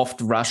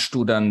 oft rushst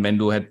du dann, wenn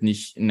du halt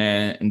nicht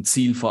ein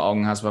Ziel vor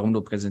Augen hast, warum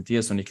du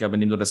präsentierst. Und ich glaube,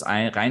 indem du das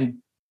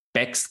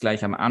reinbackst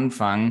gleich am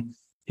Anfang,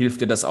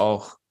 hilft dir das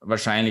auch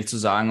wahrscheinlich zu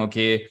sagen,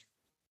 okay,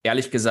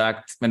 ehrlich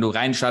gesagt, wenn du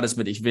reinschattest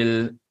mit, ich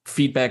will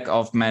Feedback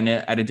auf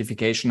meine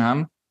Identification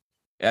haben,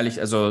 ehrlich,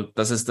 also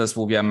das ist das,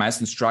 wo wir am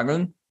meisten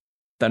strugglen,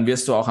 dann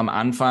wirst du auch am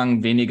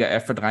Anfang weniger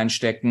Effort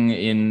reinstecken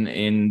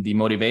in die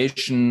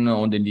Motivation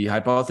und in die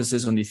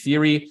Hypothesis und die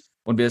Theory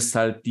und wirst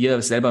halt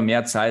dir selber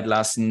mehr Zeit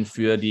lassen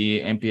für die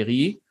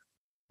Empirie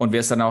und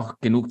wirst dann auch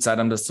genug Zeit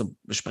haben, das zu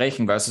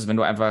besprechen, weißt du, wenn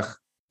du einfach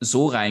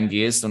so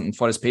reingehst und ein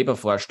volles Paper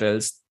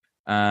vorstellst,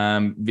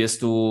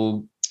 wirst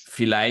du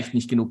vielleicht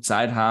nicht genug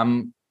Zeit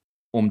haben,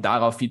 um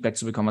darauf Feedback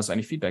zu bekommen, was du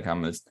eigentlich Feedback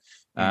haben willst.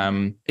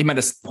 Ich meine,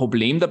 das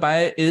Problem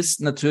dabei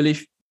ist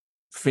natürlich,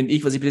 finde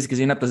ich, was ich bis jetzt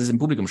gesehen habe, das ist im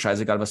Publikum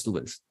scheißegal, was du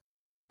willst.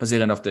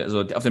 Basierend auf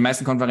auf den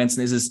meisten Konferenzen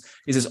ist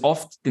es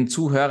oft den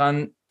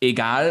Zuhörern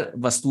egal,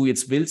 was du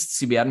jetzt willst.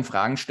 Sie werden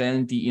Fragen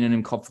stellen, die ihnen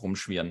im Kopf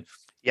rumschwirren.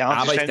 Ja, und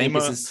aber ich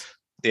denke,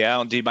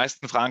 und die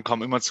meisten Fragen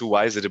kommen immer zu,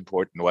 why is it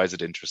important, why is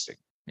it interesting?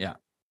 Ja.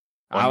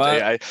 Und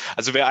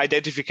also wer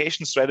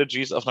Identification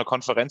Strategies auf einer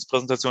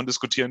Konferenzpräsentation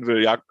diskutieren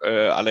will, ja,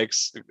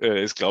 Alex,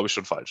 ist, glaube ich,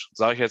 schon falsch.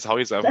 Hau ich jetzt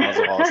einfach mal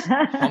so raus.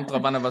 Kommt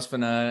drauf an, was für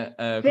eine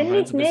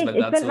Konferenz du bist. Ich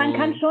finde, man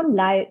kann schon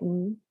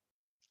leiten.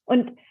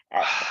 Und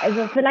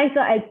also vielleicht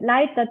so als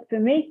Leitsatz für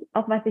mich,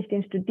 auch was ich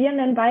den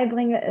Studierenden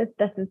beibringe, ist,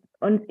 dass es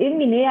uns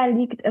irgendwie näher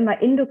liegt, immer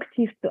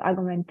induktiv zu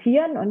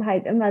argumentieren und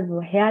halt immer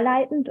so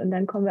herleitend und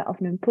dann kommen wir auf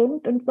einen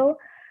Punkt und so.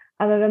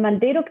 Aber wenn man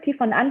deduktiv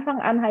von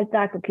Anfang an halt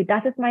sagt, okay,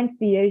 das ist mein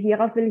Ziel,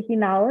 hierauf will ich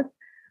hinaus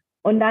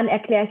und dann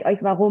erkläre ich euch,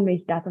 warum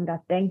ich das und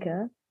das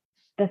denke,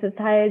 dass es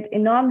halt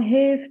enorm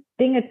hilft,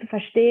 Dinge zu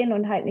verstehen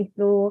und halt nicht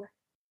so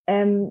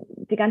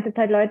die ganze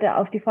Zeit Leute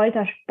auf die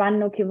Folter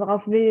spannen, okay,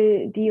 worauf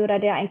will die oder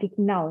der eigentlich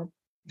hinaus?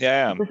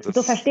 Ja.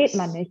 So versteht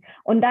man nicht.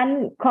 Und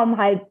dann kommen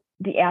halt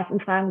die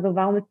ersten Fragen, so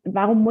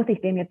warum muss ich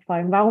dem jetzt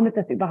folgen? Warum ist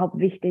das überhaupt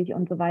wichtig?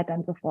 Und so weiter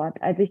und so fort.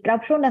 Also ich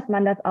glaube schon, dass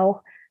man das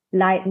auch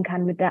leiten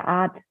kann mit der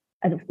Art.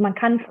 Also man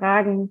kann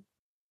Fragen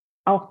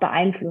auch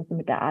beeinflussen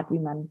mit der Art, wie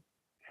man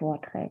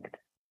vorträgt.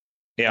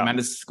 Ja. Ich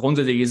meine,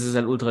 grundsätzlich ist es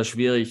halt ultra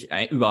schwierig,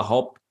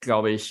 überhaupt,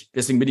 glaube ich.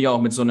 Deswegen bin ich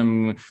auch mit so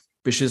einem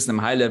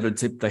beschissenen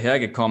High-Level-Tipp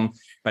dahergekommen,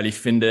 weil ich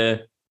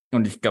finde,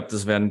 und ich glaube,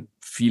 das werden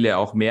viele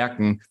auch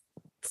merken,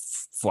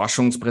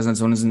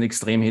 Forschungspräsentationen sind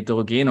extrem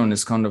heterogen und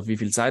es kommt auf wie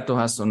viel Zeit du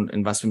hast und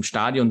in was für einem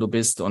Stadion du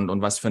bist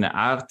und was für eine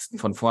Art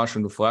von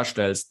Forschung du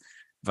vorstellst,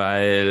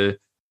 weil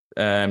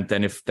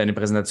deine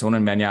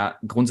Präsentationen werden ja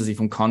grundsätzlich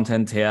vom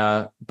Content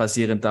her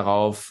basierend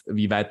darauf,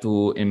 wie weit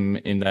du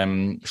in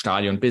deinem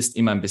Stadion bist,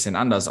 immer ein bisschen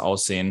anders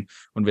aussehen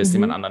und wirst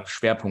immer einen anderen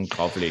Schwerpunkt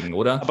drauflegen,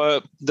 oder?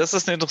 Aber das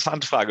ist eine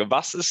interessante Frage.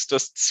 Was ist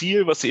das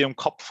Ziel, was ihr im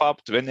Kopf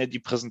habt, wenn ihr die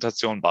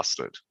Präsentation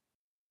bastelt?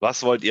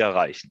 Was wollt ihr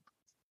erreichen?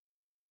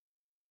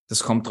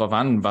 Das kommt drauf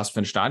an, was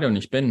für ein Stadion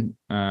ich bin.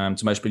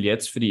 Zum Beispiel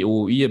jetzt für die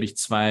OUI habe ich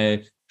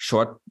 2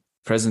 Short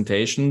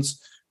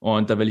Presentations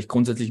und da will ich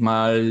grundsätzlich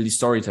mal die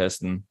Story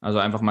testen. Also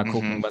einfach mal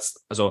gucken,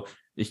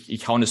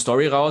 ich hau eine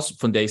Story raus,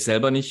 von der ich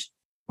selber nicht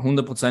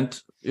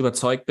 100%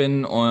 überzeugt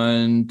bin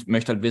und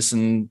möchte halt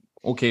wissen,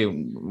 okay,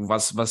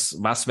 was,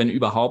 wenn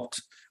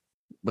überhaupt,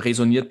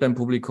 resoniert beim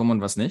Publikum und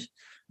was nicht.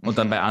 Und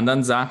dann bei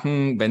anderen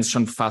Sachen, wenn es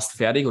schon fast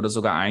fertig oder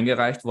sogar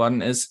eingereicht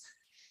worden ist,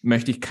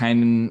 möchte ich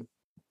keinen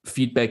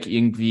Feedback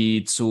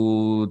irgendwie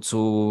zu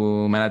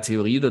meiner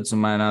Theorie oder zu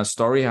meiner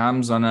Story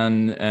haben,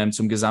 sondern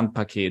zum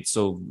Gesamtpaket.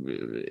 So,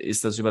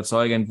 ist das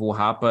überzeugend, wo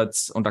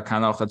hapert's? Und da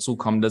kann auch dazu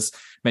kommen, dass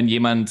wenn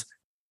jemand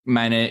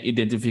meine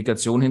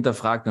Identifikation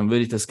hinterfragt, dann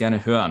würde ich das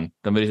gerne hören.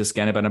 Dann würde ich das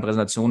gerne bei einer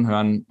Präsentation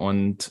hören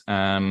und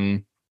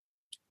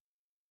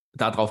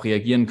darauf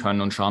reagieren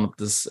können und schauen, ob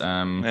das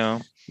an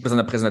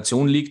der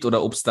Präsentation liegt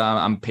oder ob es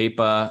da am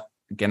Paper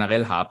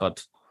generell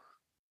hapert.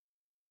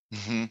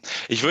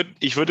 Ich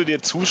würde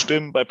dir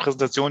zustimmen bei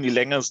Präsentationen, die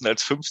länger sind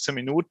als 15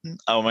 Minuten,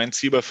 aber mein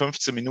Ziel bei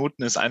 15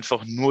 Minuten ist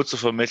einfach nur zu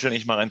vermitteln,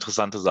 ich mache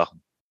interessante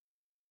Sachen.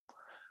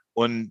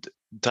 Und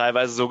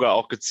teilweise sogar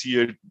auch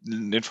gezielt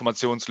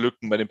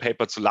Informationslücken bei dem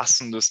Paper zu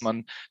lassen, dass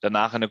man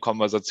danach in eine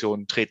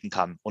Konversation treten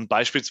kann. Und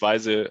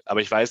beispielsweise,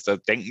 aber ich weiß, da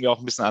denken wir auch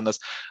ein bisschen anders,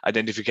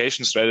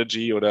 Identification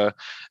Strategy oder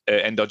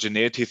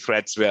Endogeneity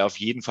Threads wäre auf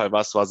jeden Fall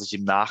was ich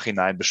im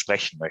Nachhinein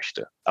besprechen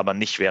möchte, aber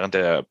nicht während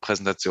der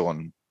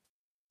Präsentation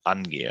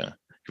angehe.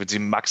 Ich würde sie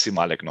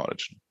maximal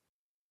acknowledgen.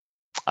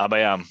 Aber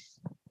ja.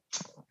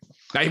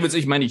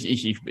 Ich meine,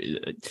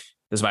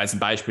 das war jetzt ein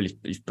Beispiel.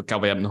 Ich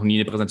glaube, ich habe noch nie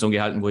eine Präsentation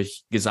gehalten, wo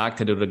ich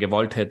gesagt hätte oder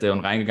gewollt hätte und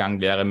reingegangen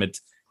wäre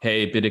mit,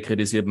 hey, bitte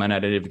kritisiert meine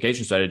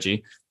Identification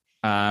Strategy.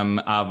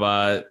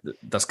 Aber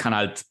das kann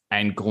halt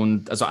ein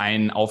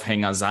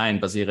Aufhänger sein,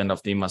 basierend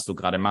auf dem, was du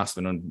gerade machst.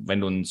 Wenn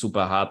du einen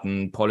super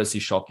harten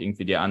Policy-Shock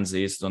irgendwie dir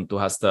ansiehst und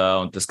du hast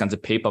und das ganze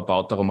Paper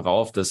baut darum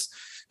rauf, dass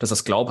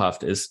das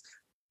glaubhaft ist.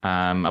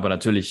 Aber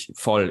natürlich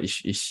voll.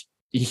 Ich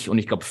und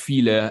ich glaube,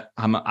 viele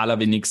haben am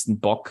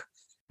allerwenigsten Bock,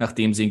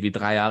 nachdem sie irgendwie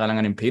 3 Jahre lang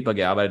an dem Paper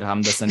gearbeitet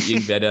haben, dass dann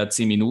irgendwer, der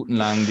 10 Minuten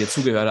lang dir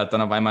zugehört hat,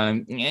 dann auf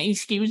einmal,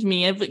 excuse me,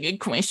 I have a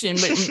question,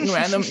 but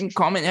random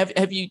comment.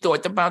 Have you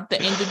thought about the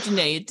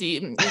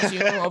endogeneity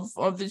issue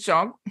of the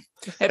shock?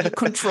 Have you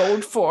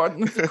controlled for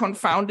the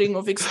confounding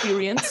of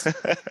experience?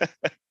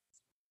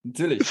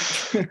 Natürlich.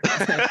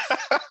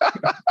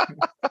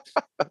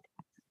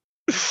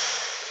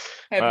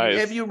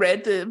 Have you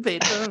read the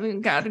paper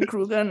in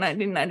Kruger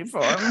 1994?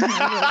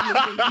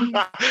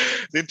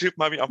 Den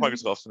Typen habe ich auch mal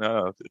getroffen.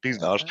 Ja,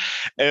 Riesenarsch.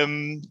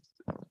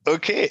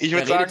 Okay, ich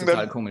würde sagen,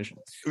 total komisch.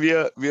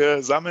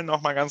 Wir sammeln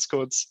noch mal ganz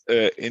kurz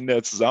in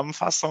der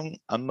Zusammenfassung.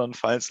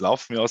 Andernfalls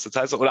laufen wir aus der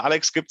Zeit. Oder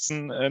Alex, gibt es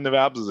ein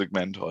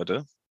Werbesegment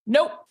heute?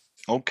 Nope.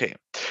 Okay,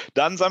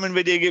 dann sammeln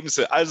wir die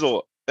Ergebnisse.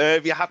 Also,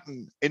 wir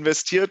hatten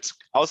investiert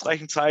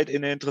ausreichend Zeit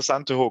in eine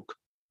interessante Hook.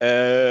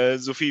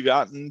 Sophie, wir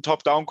hatten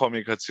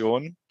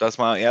Top-Down-Kommunikation, dass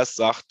man erst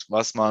sagt,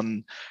 was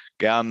man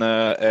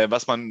gerne,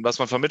 was man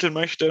vermitteln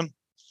möchte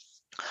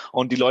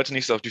und die Leute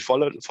nicht so auf die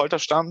Folter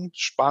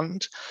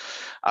spannt.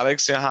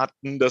 Alex, wir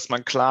hatten, dass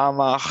man klar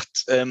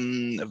macht,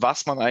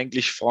 was man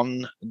eigentlich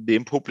von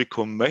dem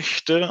Publikum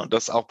möchte und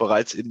das auch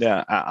bereits in der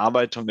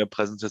Erarbeitung der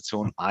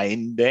Präsentation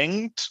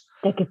eindenkt.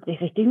 Der gibt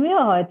sich richtig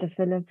Mühe heute,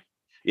 Philipp.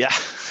 Ja.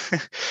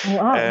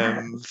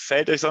 Wow.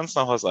 Fällt euch sonst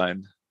noch was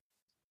ein?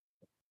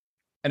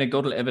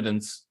 Anecdotal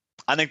Evidence.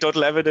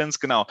 Anecdotal Evidence,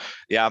 genau.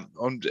 Ja,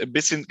 und ein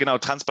bisschen genau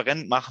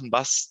transparent machen,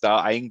 was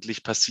da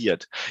eigentlich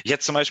passiert. Ich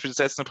hatte zum Beispiel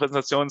jetzt eine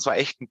Präsentation, es war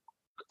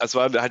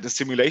halt eine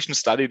Simulation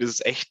Study, das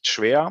ist echt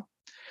schwer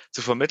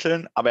zu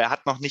vermitteln, aber er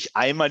hat noch nicht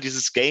einmal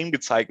dieses Game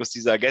gezeigt, was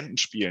diese Agenten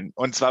spielen.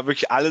 Und zwar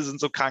wirklich alle sind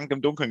so krank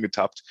im Dunkeln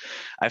getappt.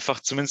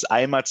 Einfach zumindest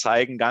einmal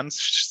zeigen,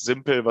 ganz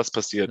simpel, was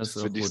passiert.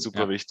 Das finde ich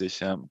super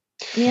wichtig. Ja.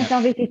 Mir ist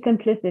noch wichtig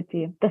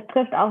Simplicity. Das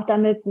trifft auch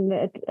damit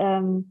mit,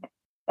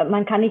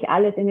 man kann nicht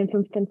alles in den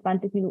 15,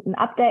 20 Minuten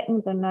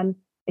abdecken,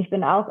 sondern ich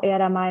bin auch eher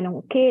der Meinung,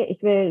 okay,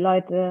 ich will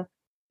Leuten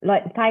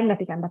zeigen, dass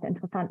ich an was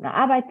Interessantem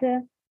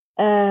arbeite.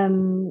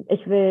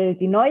 Ich will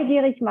sie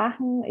neugierig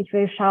machen. Ich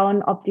will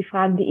schauen, ob die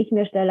Fragen, die ich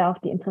mir stelle, auch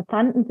die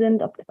interessanten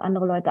sind, ob das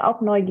andere Leute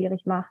auch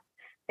neugierig macht.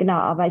 Genau,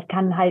 aber ich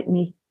kann halt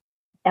nicht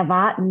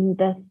erwarten,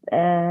 dass,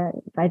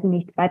 weiß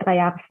nicht, 2, 3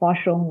 Jahre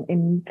Forschung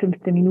in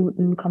 15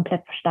 Minuten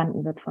komplett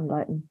verstanden wird von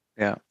Leuten.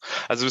 Ja,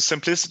 also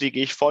Simplicity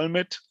gehe ich voll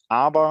mit,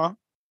 aber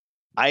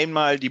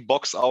einmal die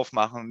Box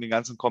aufmachen und die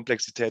ganze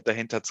Komplexität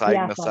dahinter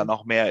zeigen, dass da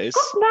noch mehr ist.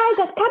 Guck mal,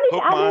 das kann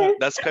ich alles. Mal,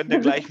 das könnt ihr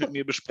gleich mit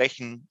mir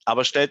besprechen.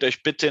 Aber stellt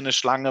euch bitte eine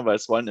Schlange, weil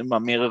es wollen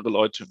immer mehrere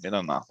Leute mit mir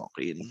danach noch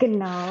reden.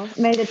 Genau.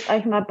 Meldet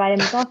euch mal bei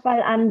dem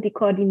Softball an, die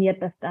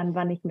koordiniert das dann,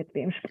 wann ich mit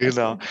wem spreche.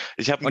 Genau.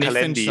 Ich habe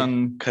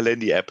eine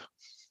Kalendi-App.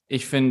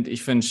 Ich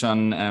finde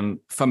schon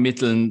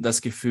vermitteln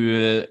das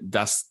Gefühl,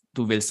 dass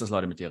du willst, dass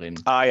Leute mit dir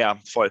reden. Ah ja,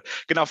 voll.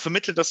 Genau,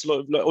 vermitteln das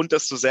und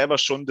dass du selber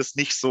schon das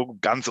nicht so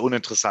ganz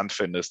uninteressant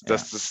findest. Ja.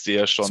 Das ist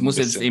dir schon. Es muss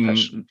jetzt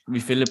eben, wie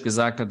Philipp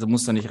gesagt hat, du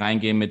musst da nicht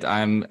reingehen mit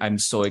I'm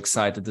so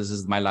excited, this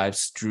is my live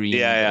stream.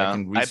 Ja.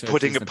 I'm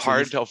putting a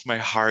part of my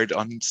heart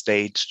on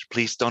stage.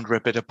 Please don't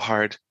rip it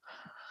apart.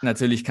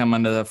 Natürlich kann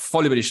man da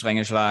voll über die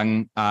Stränge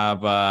schlagen,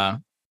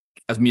 aber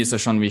also mir ist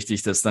das schon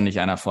wichtig, dass da nicht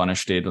einer vorne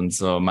steht und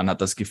so. Man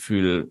hat das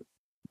Gefühl,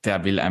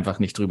 der will einfach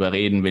nicht drüber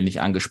reden, will nicht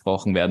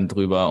angesprochen werden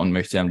drüber und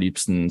möchte am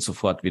liebsten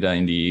sofort wieder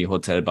in die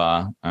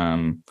Hotelbar.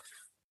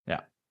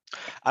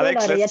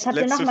 Alex, so, Leute, jetzt habt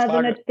ihr nochmal so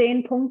eine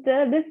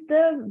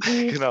 10-Punkte-Liste,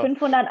 die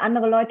 500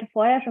 andere Leute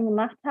vorher schon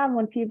gemacht haben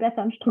und viel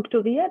besser und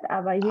strukturiert,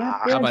 aber hier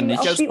habt ihr aber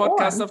nicht als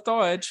Podcast Ohren. Auf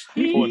Deutsch.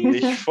 Und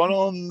nicht von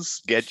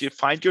uns.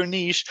 Find your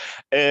niche.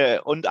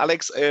 Und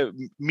Alex,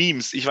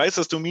 Memes. Ich weiß,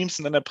 dass du Memes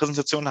in deiner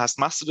Präsentation hast.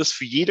 Machst du das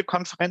für jede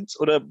Konferenz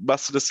oder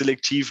machst du das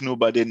selektiv nur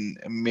bei den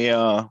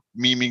mehr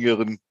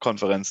mimigeren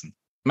Konferenzen?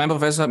 Mein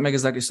Professor hat mir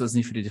gesagt, ich soll es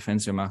nicht für die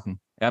Defensio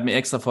machen. Er hat mir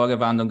extra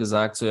vorgewarnt und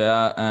gesagt, so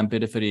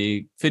bitte für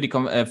die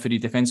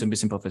Defensio ein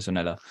bisschen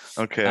professioneller.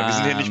 Okay, wir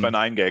sind hier nicht bei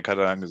 9gag, hat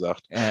er dann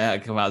gesagt. Ja,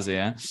 quasi,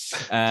 ja.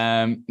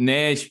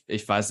 Nee,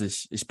 ich weiß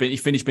nicht.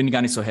 Ich bin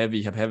gar nicht so heavy.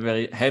 Ich habe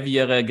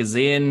heavyere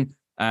gesehen,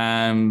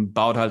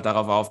 baut halt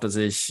darauf auf, dass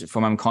ich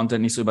von meinem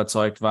Content nicht so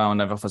überzeugt war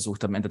und einfach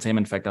versucht habe,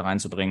 Entertainment-Factor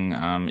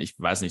reinzubringen. Ich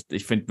weiß nicht.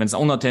 Ich finde, wenn es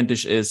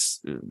unauthentisch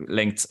ist,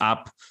 lenkt's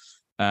ab.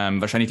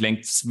 Wahrscheinlich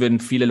würden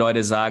viele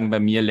Leute sagen,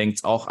 bei mir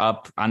lenkt's auch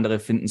ab, andere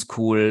finden es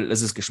cool,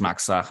 es ist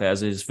Geschmackssache.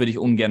 Also das würde ich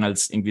ungern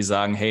als irgendwie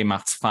sagen, hey,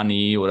 macht's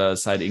funny oder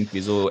seid irgendwie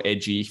so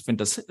edgy. Ich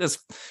finde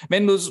das,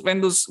 wenn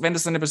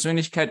das deine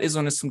Persönlichkeit ist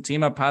und es zum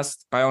Thema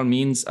passt, by all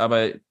means,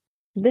 aber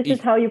This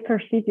is how you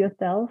perceive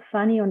yourself,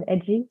 funny und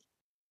edgy.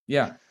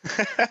 Ja,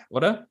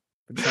 oder?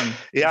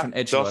 Schon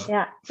edgy, doch.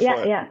 Ja,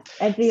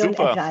 edgy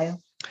Super. und agile.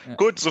 Ja.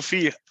 Gut,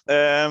 Sophie,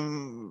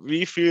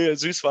 wie viel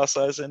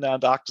Süßwasser ist in der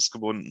Antarktis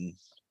gebunden?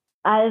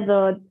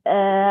 Also,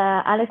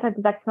 Alex hat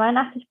gesagt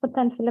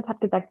 82%, Philipp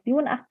hat gesagt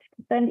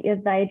 87%. Ihr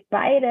seid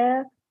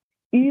beide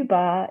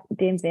über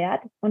dem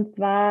Wert. Und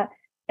zwar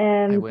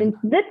sind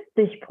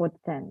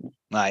 70%.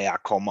 Naja,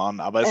 come on,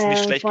 aber ist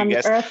nicht schlecht von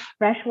gegessen. Earth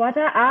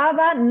Freshwater,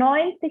 aber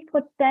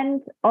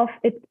 90% of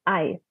its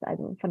ice,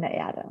 also von der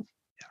Erde.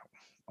 Ja,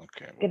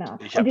 okay. Genau.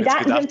 Und die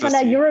Daten sind von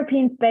der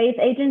European Space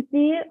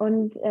Agency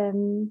und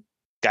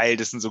geil,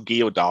 das sind so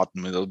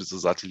Geodaten mit so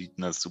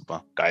Satelliten, das ist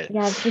super. Geil.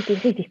 Ja, das ist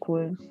richtig, richtig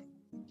cool.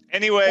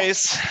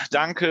 Anyways,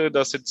 danke,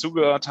 dass ihr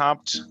zugehört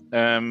habt.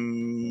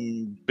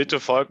 Bitte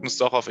folgt uns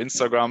doch auf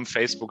Instagram,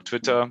 Facebook,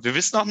 Twitter. Wir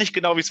wissen noch nicht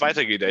genau, wie es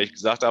weitergeht, ehrlich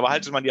gesagt, aber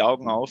haltet mal die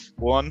Augen auf,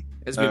 Ohren.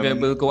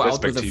 We'll go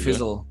out with a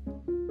fizzle.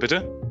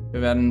 Bitte?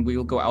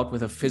 we'll go out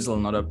with a fizzle,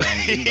 not a bang.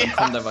 Irgendwann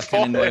kommt aber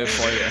keine neue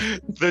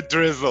Folge. The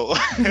Drizzle.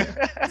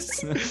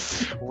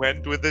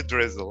 Went with the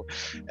Drizzle.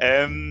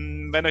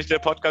 Wenn euch der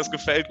Podcast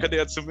gefällt, könnt ihr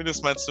ja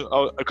zumindest mal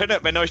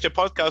wenn euch der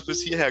Podcast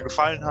bis hierher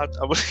gefallen hat,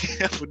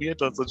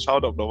 abonniert uns und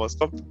schaut, ob noch was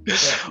kommt. Ja.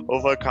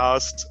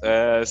 Overcast,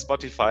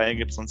 Spotify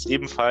gibt es uns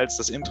ebenfalls.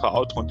 Das Intro,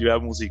 Outro und die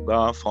Werbemusik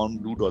war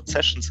von Blue Dot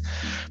Sessions.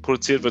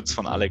 Produziert wird es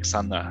von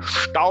Alexander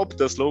Staub.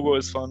 Das Logo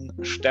ist von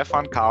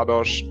Stefan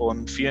Kardosch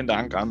und vielen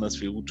Dank an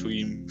das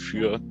WU-Team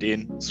für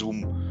den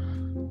Zoom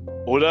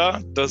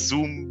oder das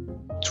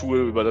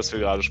Zoom-Tool, über das wir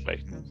gerade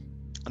sprechen.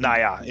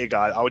 Naja,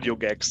 egal,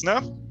 Audio-Gags,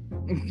 ne?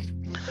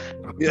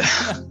 Ja.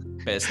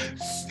 Best.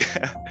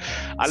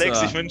 Alex,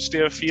 so. Ich wünsche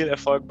dir viel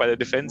Erfolg bei der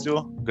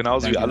Defensio,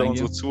 genauso wie alle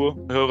unsere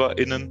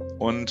ZuhörerInnen,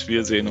 und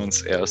wir sehen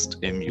uns erst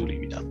im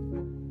Juli wieder.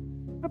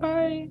 Bye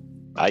bye.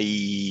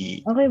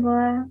 Bye. Au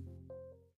revoir.